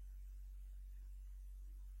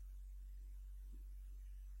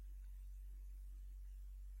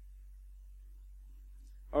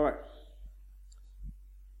 All right.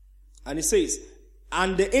 And it says,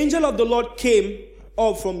 and the angel of the Lord came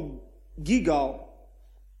up from Gilgal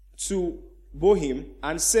to Bochim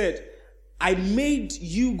and said, I made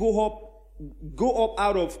you go up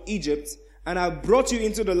out of Egypt, and I brought you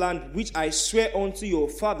into the land which I swear unto your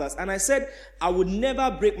fathers. And I said, I would never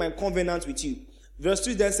break my covenant with you. Verse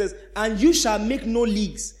 2 then says, and you shall make no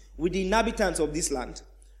leagues with the inhabitants of this land.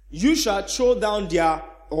 You shall throw down their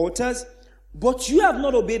altars, but you have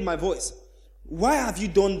not obeyed my voice. Why have you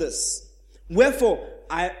done this? Wherefore,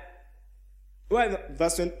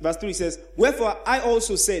 verse 3 says, wherefore I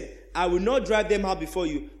also said, I will not drive them out before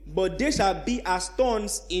you, but they shall be as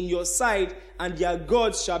thorns in your side, and their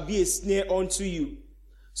gods shall be a snare unto you.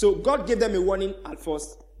 So God gave them a warning at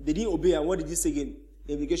first. They didn't obey, and what did he say again?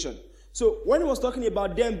 Implication. So when he was talking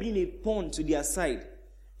about them being a thorn to their side,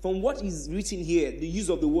 from what is written here, the use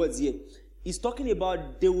of the words here, he's talking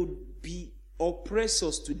about they would be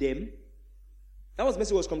oppressors to them. That was the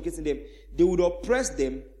message he was communicating to them. They would oppress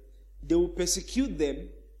them, they would persecute them,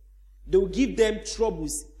 they will give them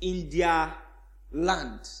troubles in their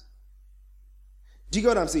land. Do you get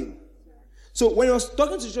what I'm saying? So when he was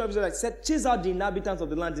talking to the children of Israel, he said, chase out the inhabitants of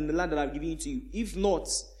the land in the land that I've given to you. If not,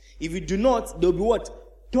 if you do not, there will be what?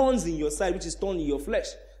 Thorns in your side, which is thorn in your flesh.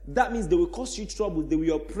 That means they will cause you trouble, they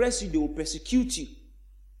will oppress you, they will persecute you.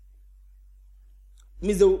 It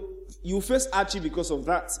means you will face hardship because of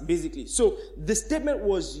that, basically. So the statement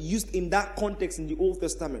was used in that context in the Old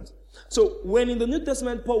Testament. So when in the New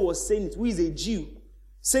Testament, Paul was saying it, who is a Jew,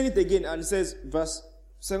 saying it again, and it says, verse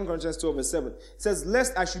 2 Corinthians 12, verse 7, it says,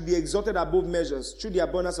 lest I should be exalted above measures through the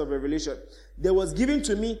abundance of revelation, there was given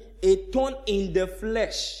to me a thorn in the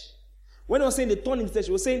flesh. When I was saying the thorn in the flesh,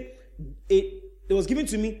 it was saying it was given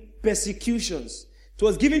to me persecutions. It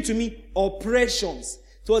was given to me oppressions.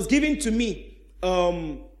 It was given to me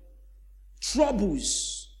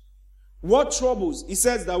troubles. What troubles? He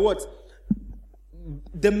says that what?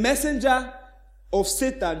 The messenger of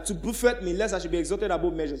Satan to buffet me, lest I should be exalted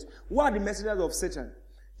above measures. What are the messengers of Satan?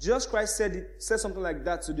 Jesus Christ said something like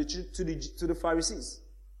that to the Pharisees.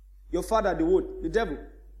 Your father, the devil.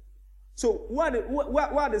 So what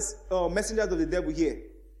are the messengers of the devil here?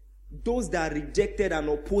 Those that rejected and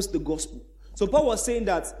opposed the gospel. So Paul was saying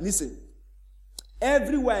that, listen,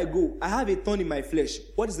 everywhere I go, I have a thorn in my flesh.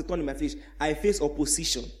 What is the thorn in my flesh? I face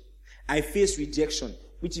opposition. I face rejection.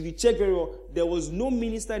 Which, if you check very well, there was no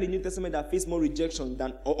minister in the New Testament that faced more rejection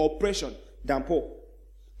or oppression than Paul.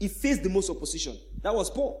 He faced the most opposition. That was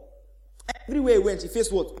Paul. Everywhere he went, he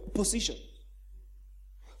faced what? Opposition.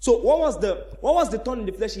 So what was the thorn in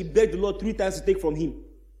the flesh he begged the Lord 3 times to take from him?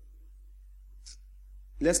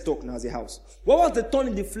 Let's talk now as a house. What was the thorn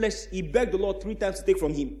in the flesh he begged the Lord 3 times to take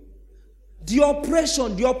from him? The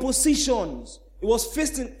oppression, the oppositions. It was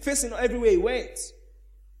facing everywhere he went.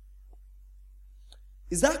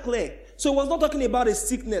 Is that clear? So it was not talking about a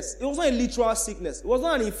sickness. It was not a literal sickness. It was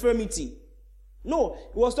not an infirmity. No,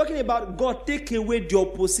 it was talking about God, take away the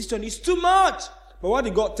opposition. It's too much. But what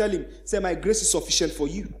did God tell him? He said, my grace is sufficient for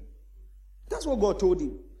you. That's what God told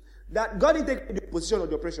him. That God didn't take the opposition or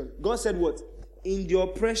the oppression. God said what? In the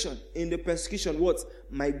oppression, in the persecution, what?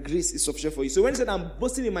 My grace is sufficient for you. So when he said, I'm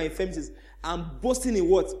boasting in my infirmities, I'm boasting in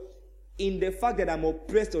what? In the fact that I'm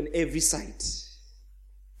oppressed on every side.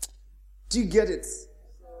 Do you get it?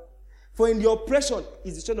 For in the oppression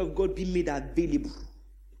is the Son of God being made available.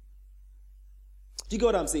 Do you get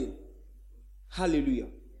what I'm saying? Hallelujah.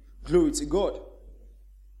 Glory to God.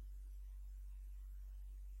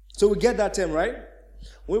 So we get that term, right?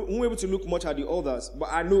 We won't be able to look much at the others, but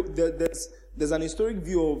I know there's an historic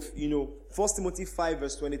view of, 1 Timothy 5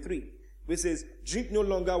 verse 23, which says, drink no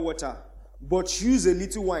longer water, but use a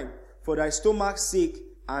little wine for thy stomach's sake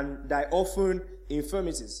and thy often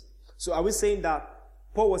infirmities. So are we saying that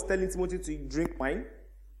Paul was telling Timothy to drink wine?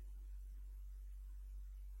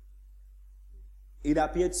 It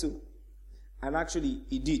appeared so. And actually,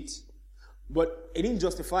 he did. But he didn't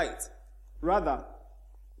justify it. Rather,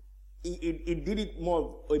 he did it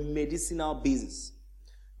more of a medicinal basis.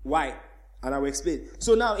 Why? And I will explain.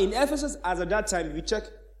 So now, in Ephesus, as at that time, if you check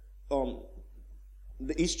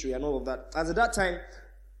the history and all of that, as at that time,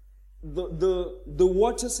 the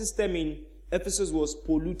water system in Ephesus was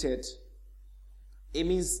polluted. It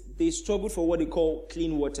means they struggled for what they call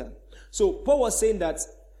clean water. So Paul was saying that,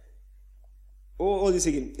 all this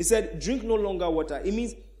again. He said, drink no longer water. It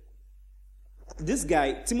means this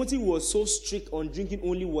guy, Timothy, was so strict on drinking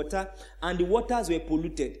only water, and the waters were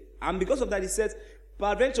polluted. And because of that, he says,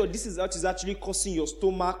 peradventure, this is what is actually causing your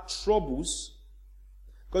stomach troubles,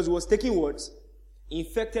 because he was taking what?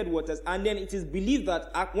 Infected waters. And then it is believed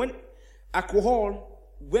that when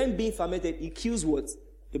alcohol, when being fermented, it kills what?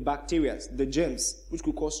 The bacteria, the germs, which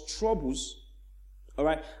could cause troubles. All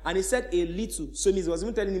right? And he said a little. So it means he was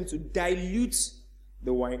even telling him to dilute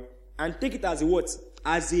the wine and take it as a what?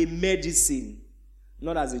 As a medicine,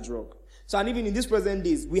 not as a drug. So, and even in these present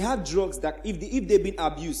days, we have drugs that if they've been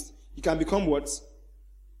abused, you can become what?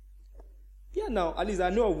 Yeah, now, at least I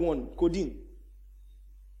know of one, codeine.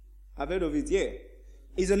 I've heard of it, yeah.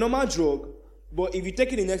 It's a normal drug, but if you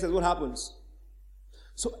take it in excess, what happens?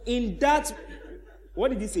 So in that, what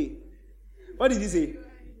did he say? What did he say?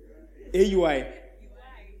 AUI.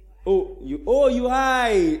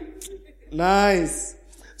 UI. Nice.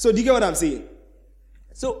 So do you get what I'm saying?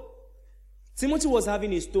 So Timothy was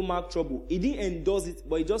having a stomach trouble. He didn't endorse it,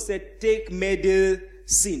 but he just said, take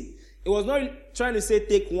medicine. It was not trying to say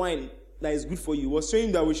take wine that is good for you. It was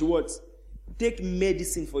saying that we should what? Take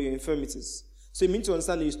medicine for your infirmities. So you need to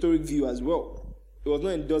understand the historic view as well. It was not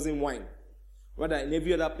endorsing wine. Rather, in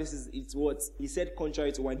every other place, it's what? He said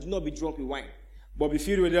contrary to wine. Do not be drunk with wine, but be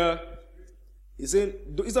filled with the... He said,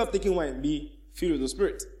 instead of taking wine, be filled with the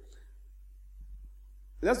Spirit.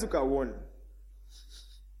 Let's look at one.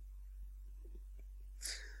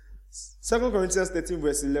 2 Corinthians 13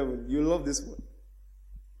 verse 11. You love this one.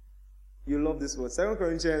 You love this one. 2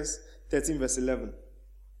 Corinthians 13 verse 11.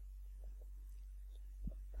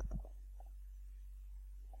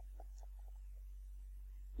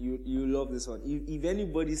 You love this one. If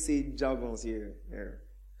anybody say jargons here.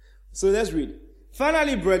 So let's read.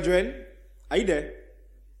 Finally, brethren, are you there?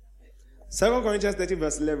 2 Corinthians 13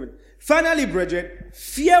 verse 11. Finally, brethren,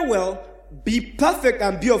 fear well, be perfect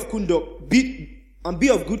and be of conduct, be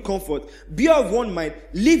of good comfort, be of one mind,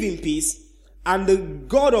 live in peace, and the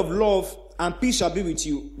God of love and peace shall be with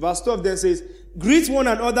you. Verse 12 then says, greet one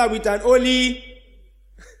another with an holy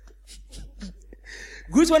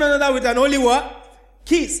greet one another with an holy what?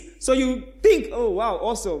 Kiss. So you think, oh wow,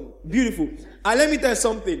 awesome, beautiful. And let me tell you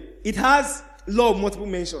something. It has law of multiple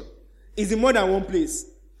mention. It's in more than one place.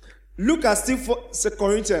 Look at still 1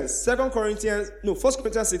 Corinthians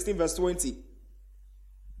 16 verse 20.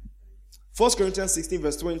 1 Corinthians 16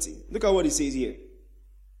 verse 20. Look at what it says here.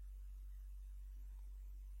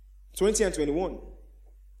 20 and 21.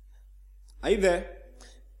 Are you there?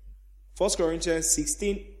 1 Corinthians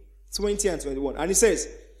 16, 20 and 21. And it says,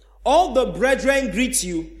 all the brethren greet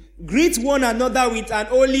you. Greet one another with an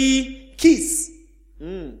holy kiss.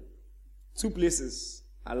 2 places.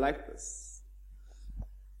 I like this.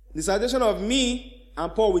 The citation of me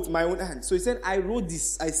and Paul with my own hand. So he said, I wrote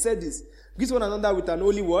this. I said this. Greet one another with an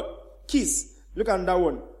holy what? Kiss. Look at that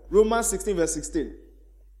one. Romans 16 verse 16.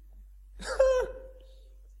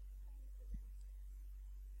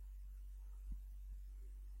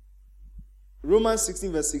 Romans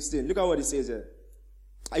 16 verse 16. Look at what it says here.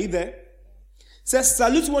 Are you there? It says,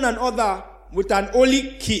 salute one another with an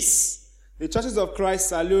holy kiss. The churches of Christ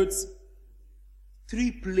salute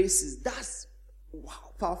 3 places. That's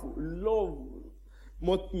wow, powerful. Love.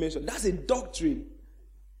 Not mentioned. That's a doctrine.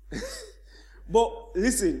 But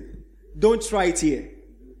listen, don't try it here.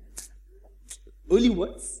 Only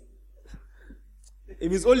what?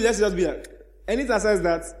 If it's only, let's just be like, anything that says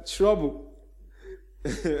that, trouble.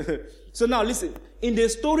 So now listen, in the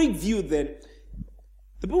historic view then,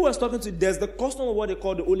 the people I was talking to, there's the custom of what they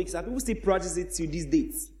call the holy kiss, and people still practice it till these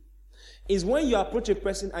days. Is when you approach a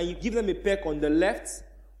person and you give them a peck on the left,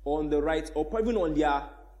 or on the right, or even on their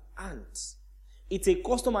hand. It's a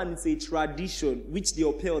custom and it's a tradition which they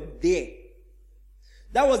upheld there.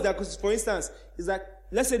 That was their custom. For instance, it's like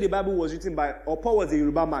let's say the Bible was written by, or Paul was a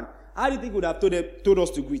Yoruba man, how do you think he would have told us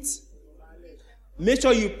to greet? Make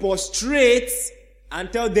sure you prostrate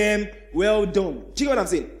and tell them, well done. Do you know what I'm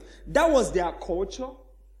saying? That was their culture.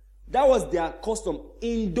 That was their custom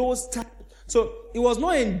in those times. So it was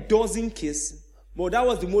not an endorsing case, but that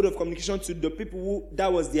was the mode of communication to the people who,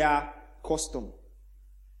 that was their custom.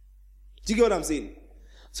 Do you get what I'm saying?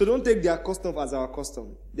 So don't take their custom as our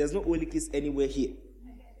custom. There's no holy kiss anywhere here.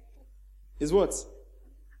 It's what?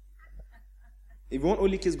 If you want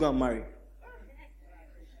holy kiss, go and marry.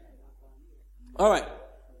 All right.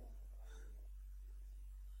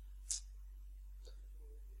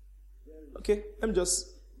 Okay,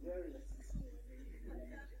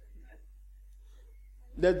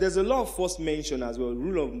 There's a lot of first mention as well,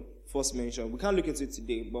 rule of first mention. We can't look into it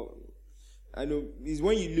today, but I know it's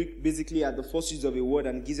when you look basically at the first use of a word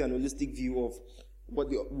and it gives you an holistic view of what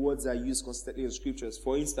the words are used consistently in scriptures.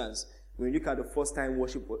 For instance, when you look at the first time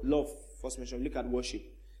worship, law of first mention, look at worship.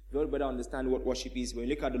 You ought to better understand what worship is. When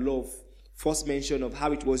you look at the law of first mention of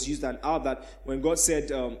how it was used and how that when God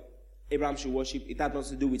said Abraham should worship, it had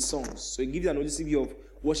nothing to do with songs. So it gives you an holistic view of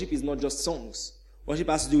worship is not just songs. Worship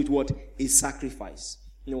has to do with what? A sacrifice.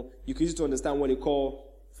 You know, you can use it to understand what they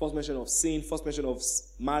call first mention of sin, first mention of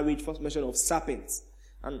marriage, first mention of serpents,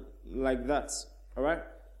 and like that. All right?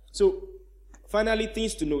 So, finally,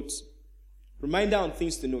 things to note. Reminder on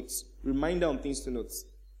things to note. Reminder on things to note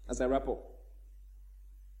as I wrap up.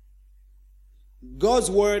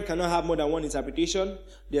 God's word cannot have more than one interpretation.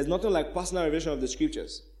 There's nothing like personal revelation of the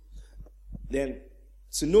scriptures. Then,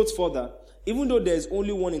 to note further, even though there's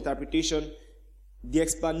only one interpretation, the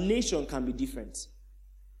explanation can be different.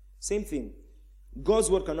 Same thing.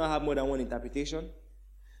 God's word cannot have more than one interpretation.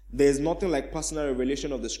 There's nothing like personal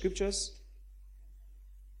revelation of the scriptures.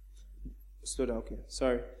 Slow down, okay.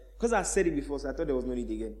 Sorry. Because I said it before, so I thought there was no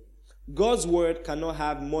need again. God's word cannot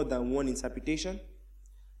have more than one interpretation.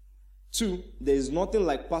 2, there is nothing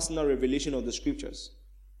like personal revelation of the scriptures.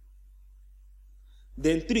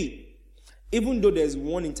 Then 3, even though there's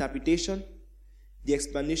one interpretation, the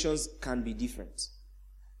explanations can be different.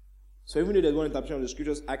 So even though there's one interpretation of the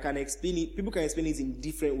scriptures, I can explain it, people can explain it in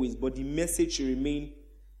different ways, but the message should remain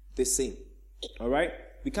the same. Alright?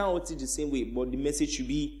 We can't all teach the same way, but the message should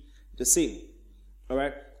be the same.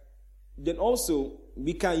 Alright? Then also,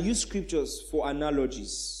 we can use scriptures for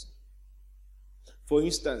analogies. For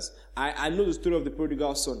instance, I know the story of the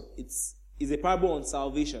prodigal son. It's a parable on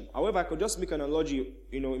salvation. However, I could just make an analogy,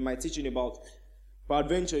 in my teaching about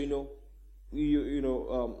peradventure,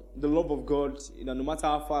 the love of God, no matter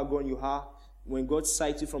how far gone you are, when God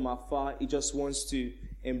sights you from afar, He just wants to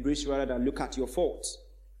embrace you rather than look at your faults.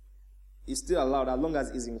 It's still allowed as long as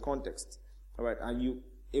it's in context. All right, and you're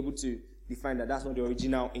able to define that that's not the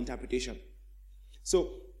original interpretation.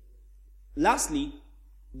 So, lastly,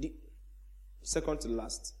 second to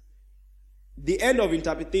last, the end of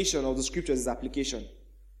interpretation of the scriptures is application.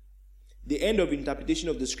 The end of interpretation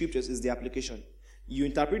of the scriptures is the application. You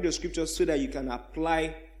interpret the scriptures so that you can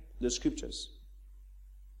apply the scriptures.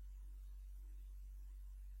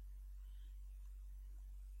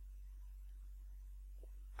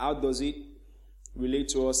 How does it relate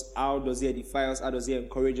to us? How does it edify us? How does it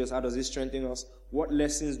encourage us? How does it strengthen us? What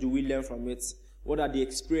lessons do we learn from it? What are the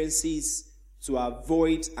experiences to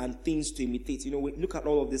avoid and things to imitate? We look at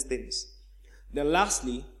all of these things. Then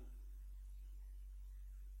lastly,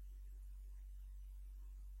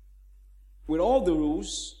 with all the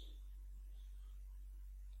rules,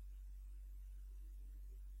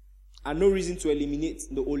 and no reason to eliminate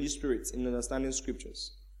the Holy Spirit in understanding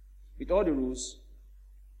scriptures. With all the rules,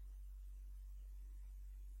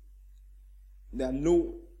 there are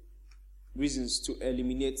no reasons for the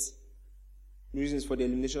elimination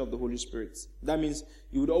of the Holy Spirit. That means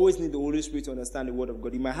you would always need the Holy Spirit to understand the Word of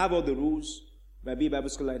God. You might have all the rules, might be a Bible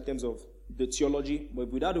scholar in terms of the theology, but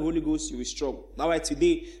without the Holy Ghost, you will struggle. That's why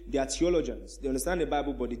today, there are theologians. They understand the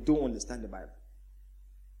Bible, but they don't understand the Bible.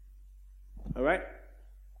 Alright?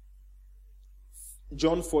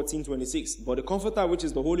 John 14:26. But the Comforter, which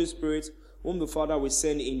is the Holy Spirit, whom the Father will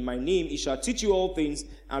send in my name, He shall teach you all things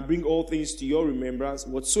and bring all things to your remembrance,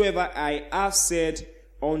 whatsoever I have said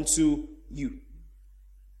unto you.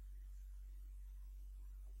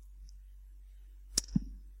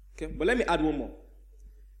 Okay, but let me add one more.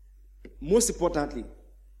 Most importantly,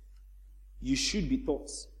 you should be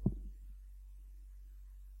taught.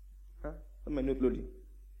 Let my note loading.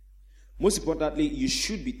 Most importantly, you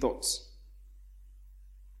should be taught.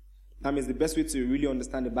 That means the best way to really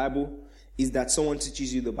understand the Bible is that someone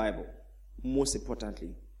teaches you the Bible. Most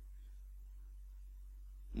importantly.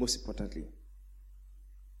 Most importantly.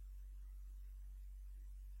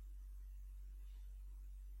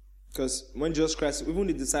 Because when Jesus Christ, even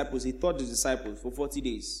the disciples, he taught the disciples for 40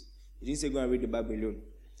 days. He didn't say go and read the Bible alone.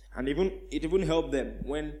 And it even helped them.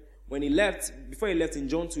 When he left, before he left in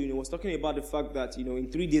John 2, he was talking about the fact that,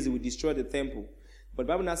 in 3 days he would destroy the temple. But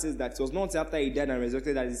the Bible now says that it was not until after he died and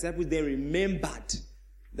resurrected that the disciples then remembered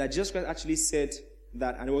that Jesus Christ actually said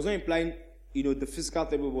that. And it was not implying, the physical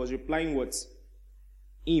temple, but was implying what?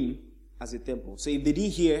 Him as a temple. So if they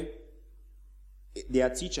didn't hear their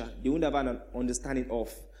teacher, they wouldn't have an understanding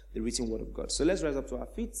of the written word of God. So let's rise up to our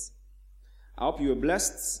feet. I hope you were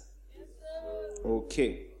blessed. Yes, sir.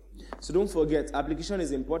 Okay. So don't forget, application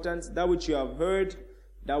is important. That which you have heard,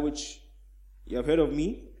 that which you have heard of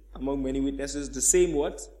me, among many witnesses, the same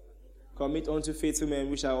what? Commit unto faithful men,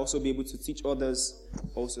 which I also be able to teach others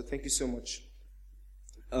also. Thank you so much.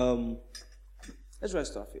 Let's rise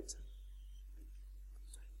to our feet.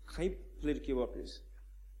 Can you play the keyboard, please?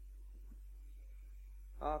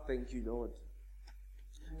 Thank you, Lord.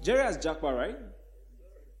 Jerry has Jackpot, right?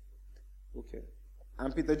 Okay.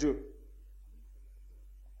 And Peter Joe.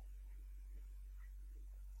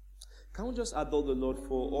 Can we just adore the Lord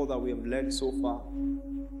for all that we have learned so far?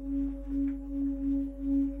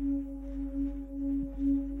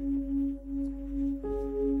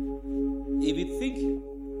 If you think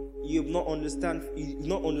you've not understood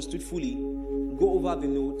fully, go over the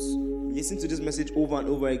notes, listen to this message over and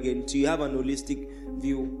over again till you have an holistic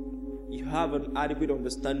view. You have an adequate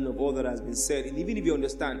understanding of all that has been said. And even if you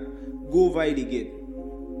understand, go over it again.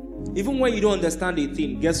 Even when you don't understand a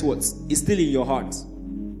thing, guess what? It's still in your heart.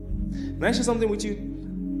 Can I share something with you?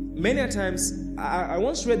 Many times, I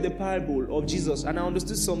once read the parable of Jesus and I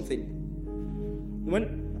understood something. When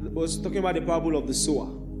I was talking about the parable of the sower.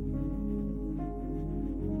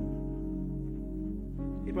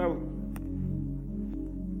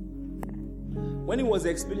 When he was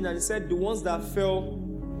explaining, and he said the ones that fell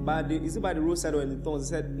by the roadside or in the thorns,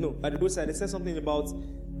 he said, no, by the roadside, he said something about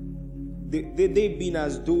they being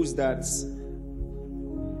as those that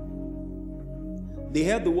they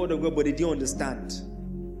heard the word of God, but they didn't understand.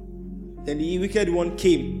 Then the wicked one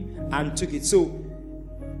came and took it. So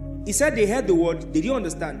he said they heard the word, they didn't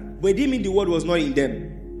understand, but it didn't mean the word was not in them.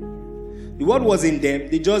 The word was in them,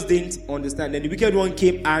 they just didn't understand. Then the wicked one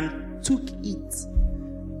came and took it.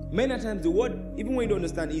 Many times the word, even when you don't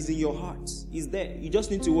understand, is in your heart. It's there. You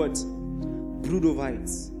just need to what? Brood over it.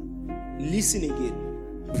 Listen again.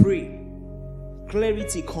 Pray.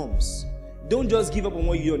 Clarity comes. Don't just give up on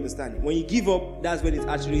what you don't understand. When you give up, that's when it's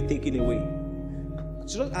actually taken away.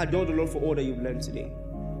 So just adore the Lord for all that you've learned today.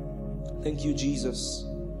 Thank you, Jesus.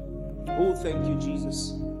 Oh, thank you,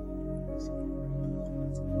 Jesus.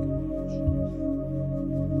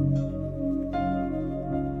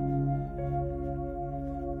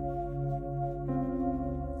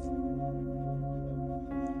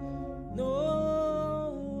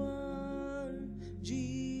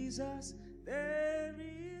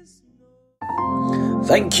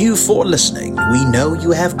 Thank you for listening. We know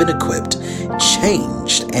you have been equipped,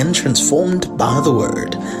 changed, and transformed by the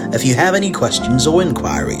Word. If you have any questions or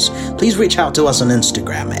inquiries, please reach out to us on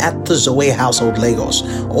Instagram at the Zoe Household Lagos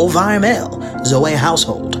or via mail,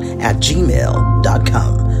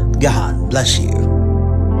 zoehousehold@gmail.com. God bless you.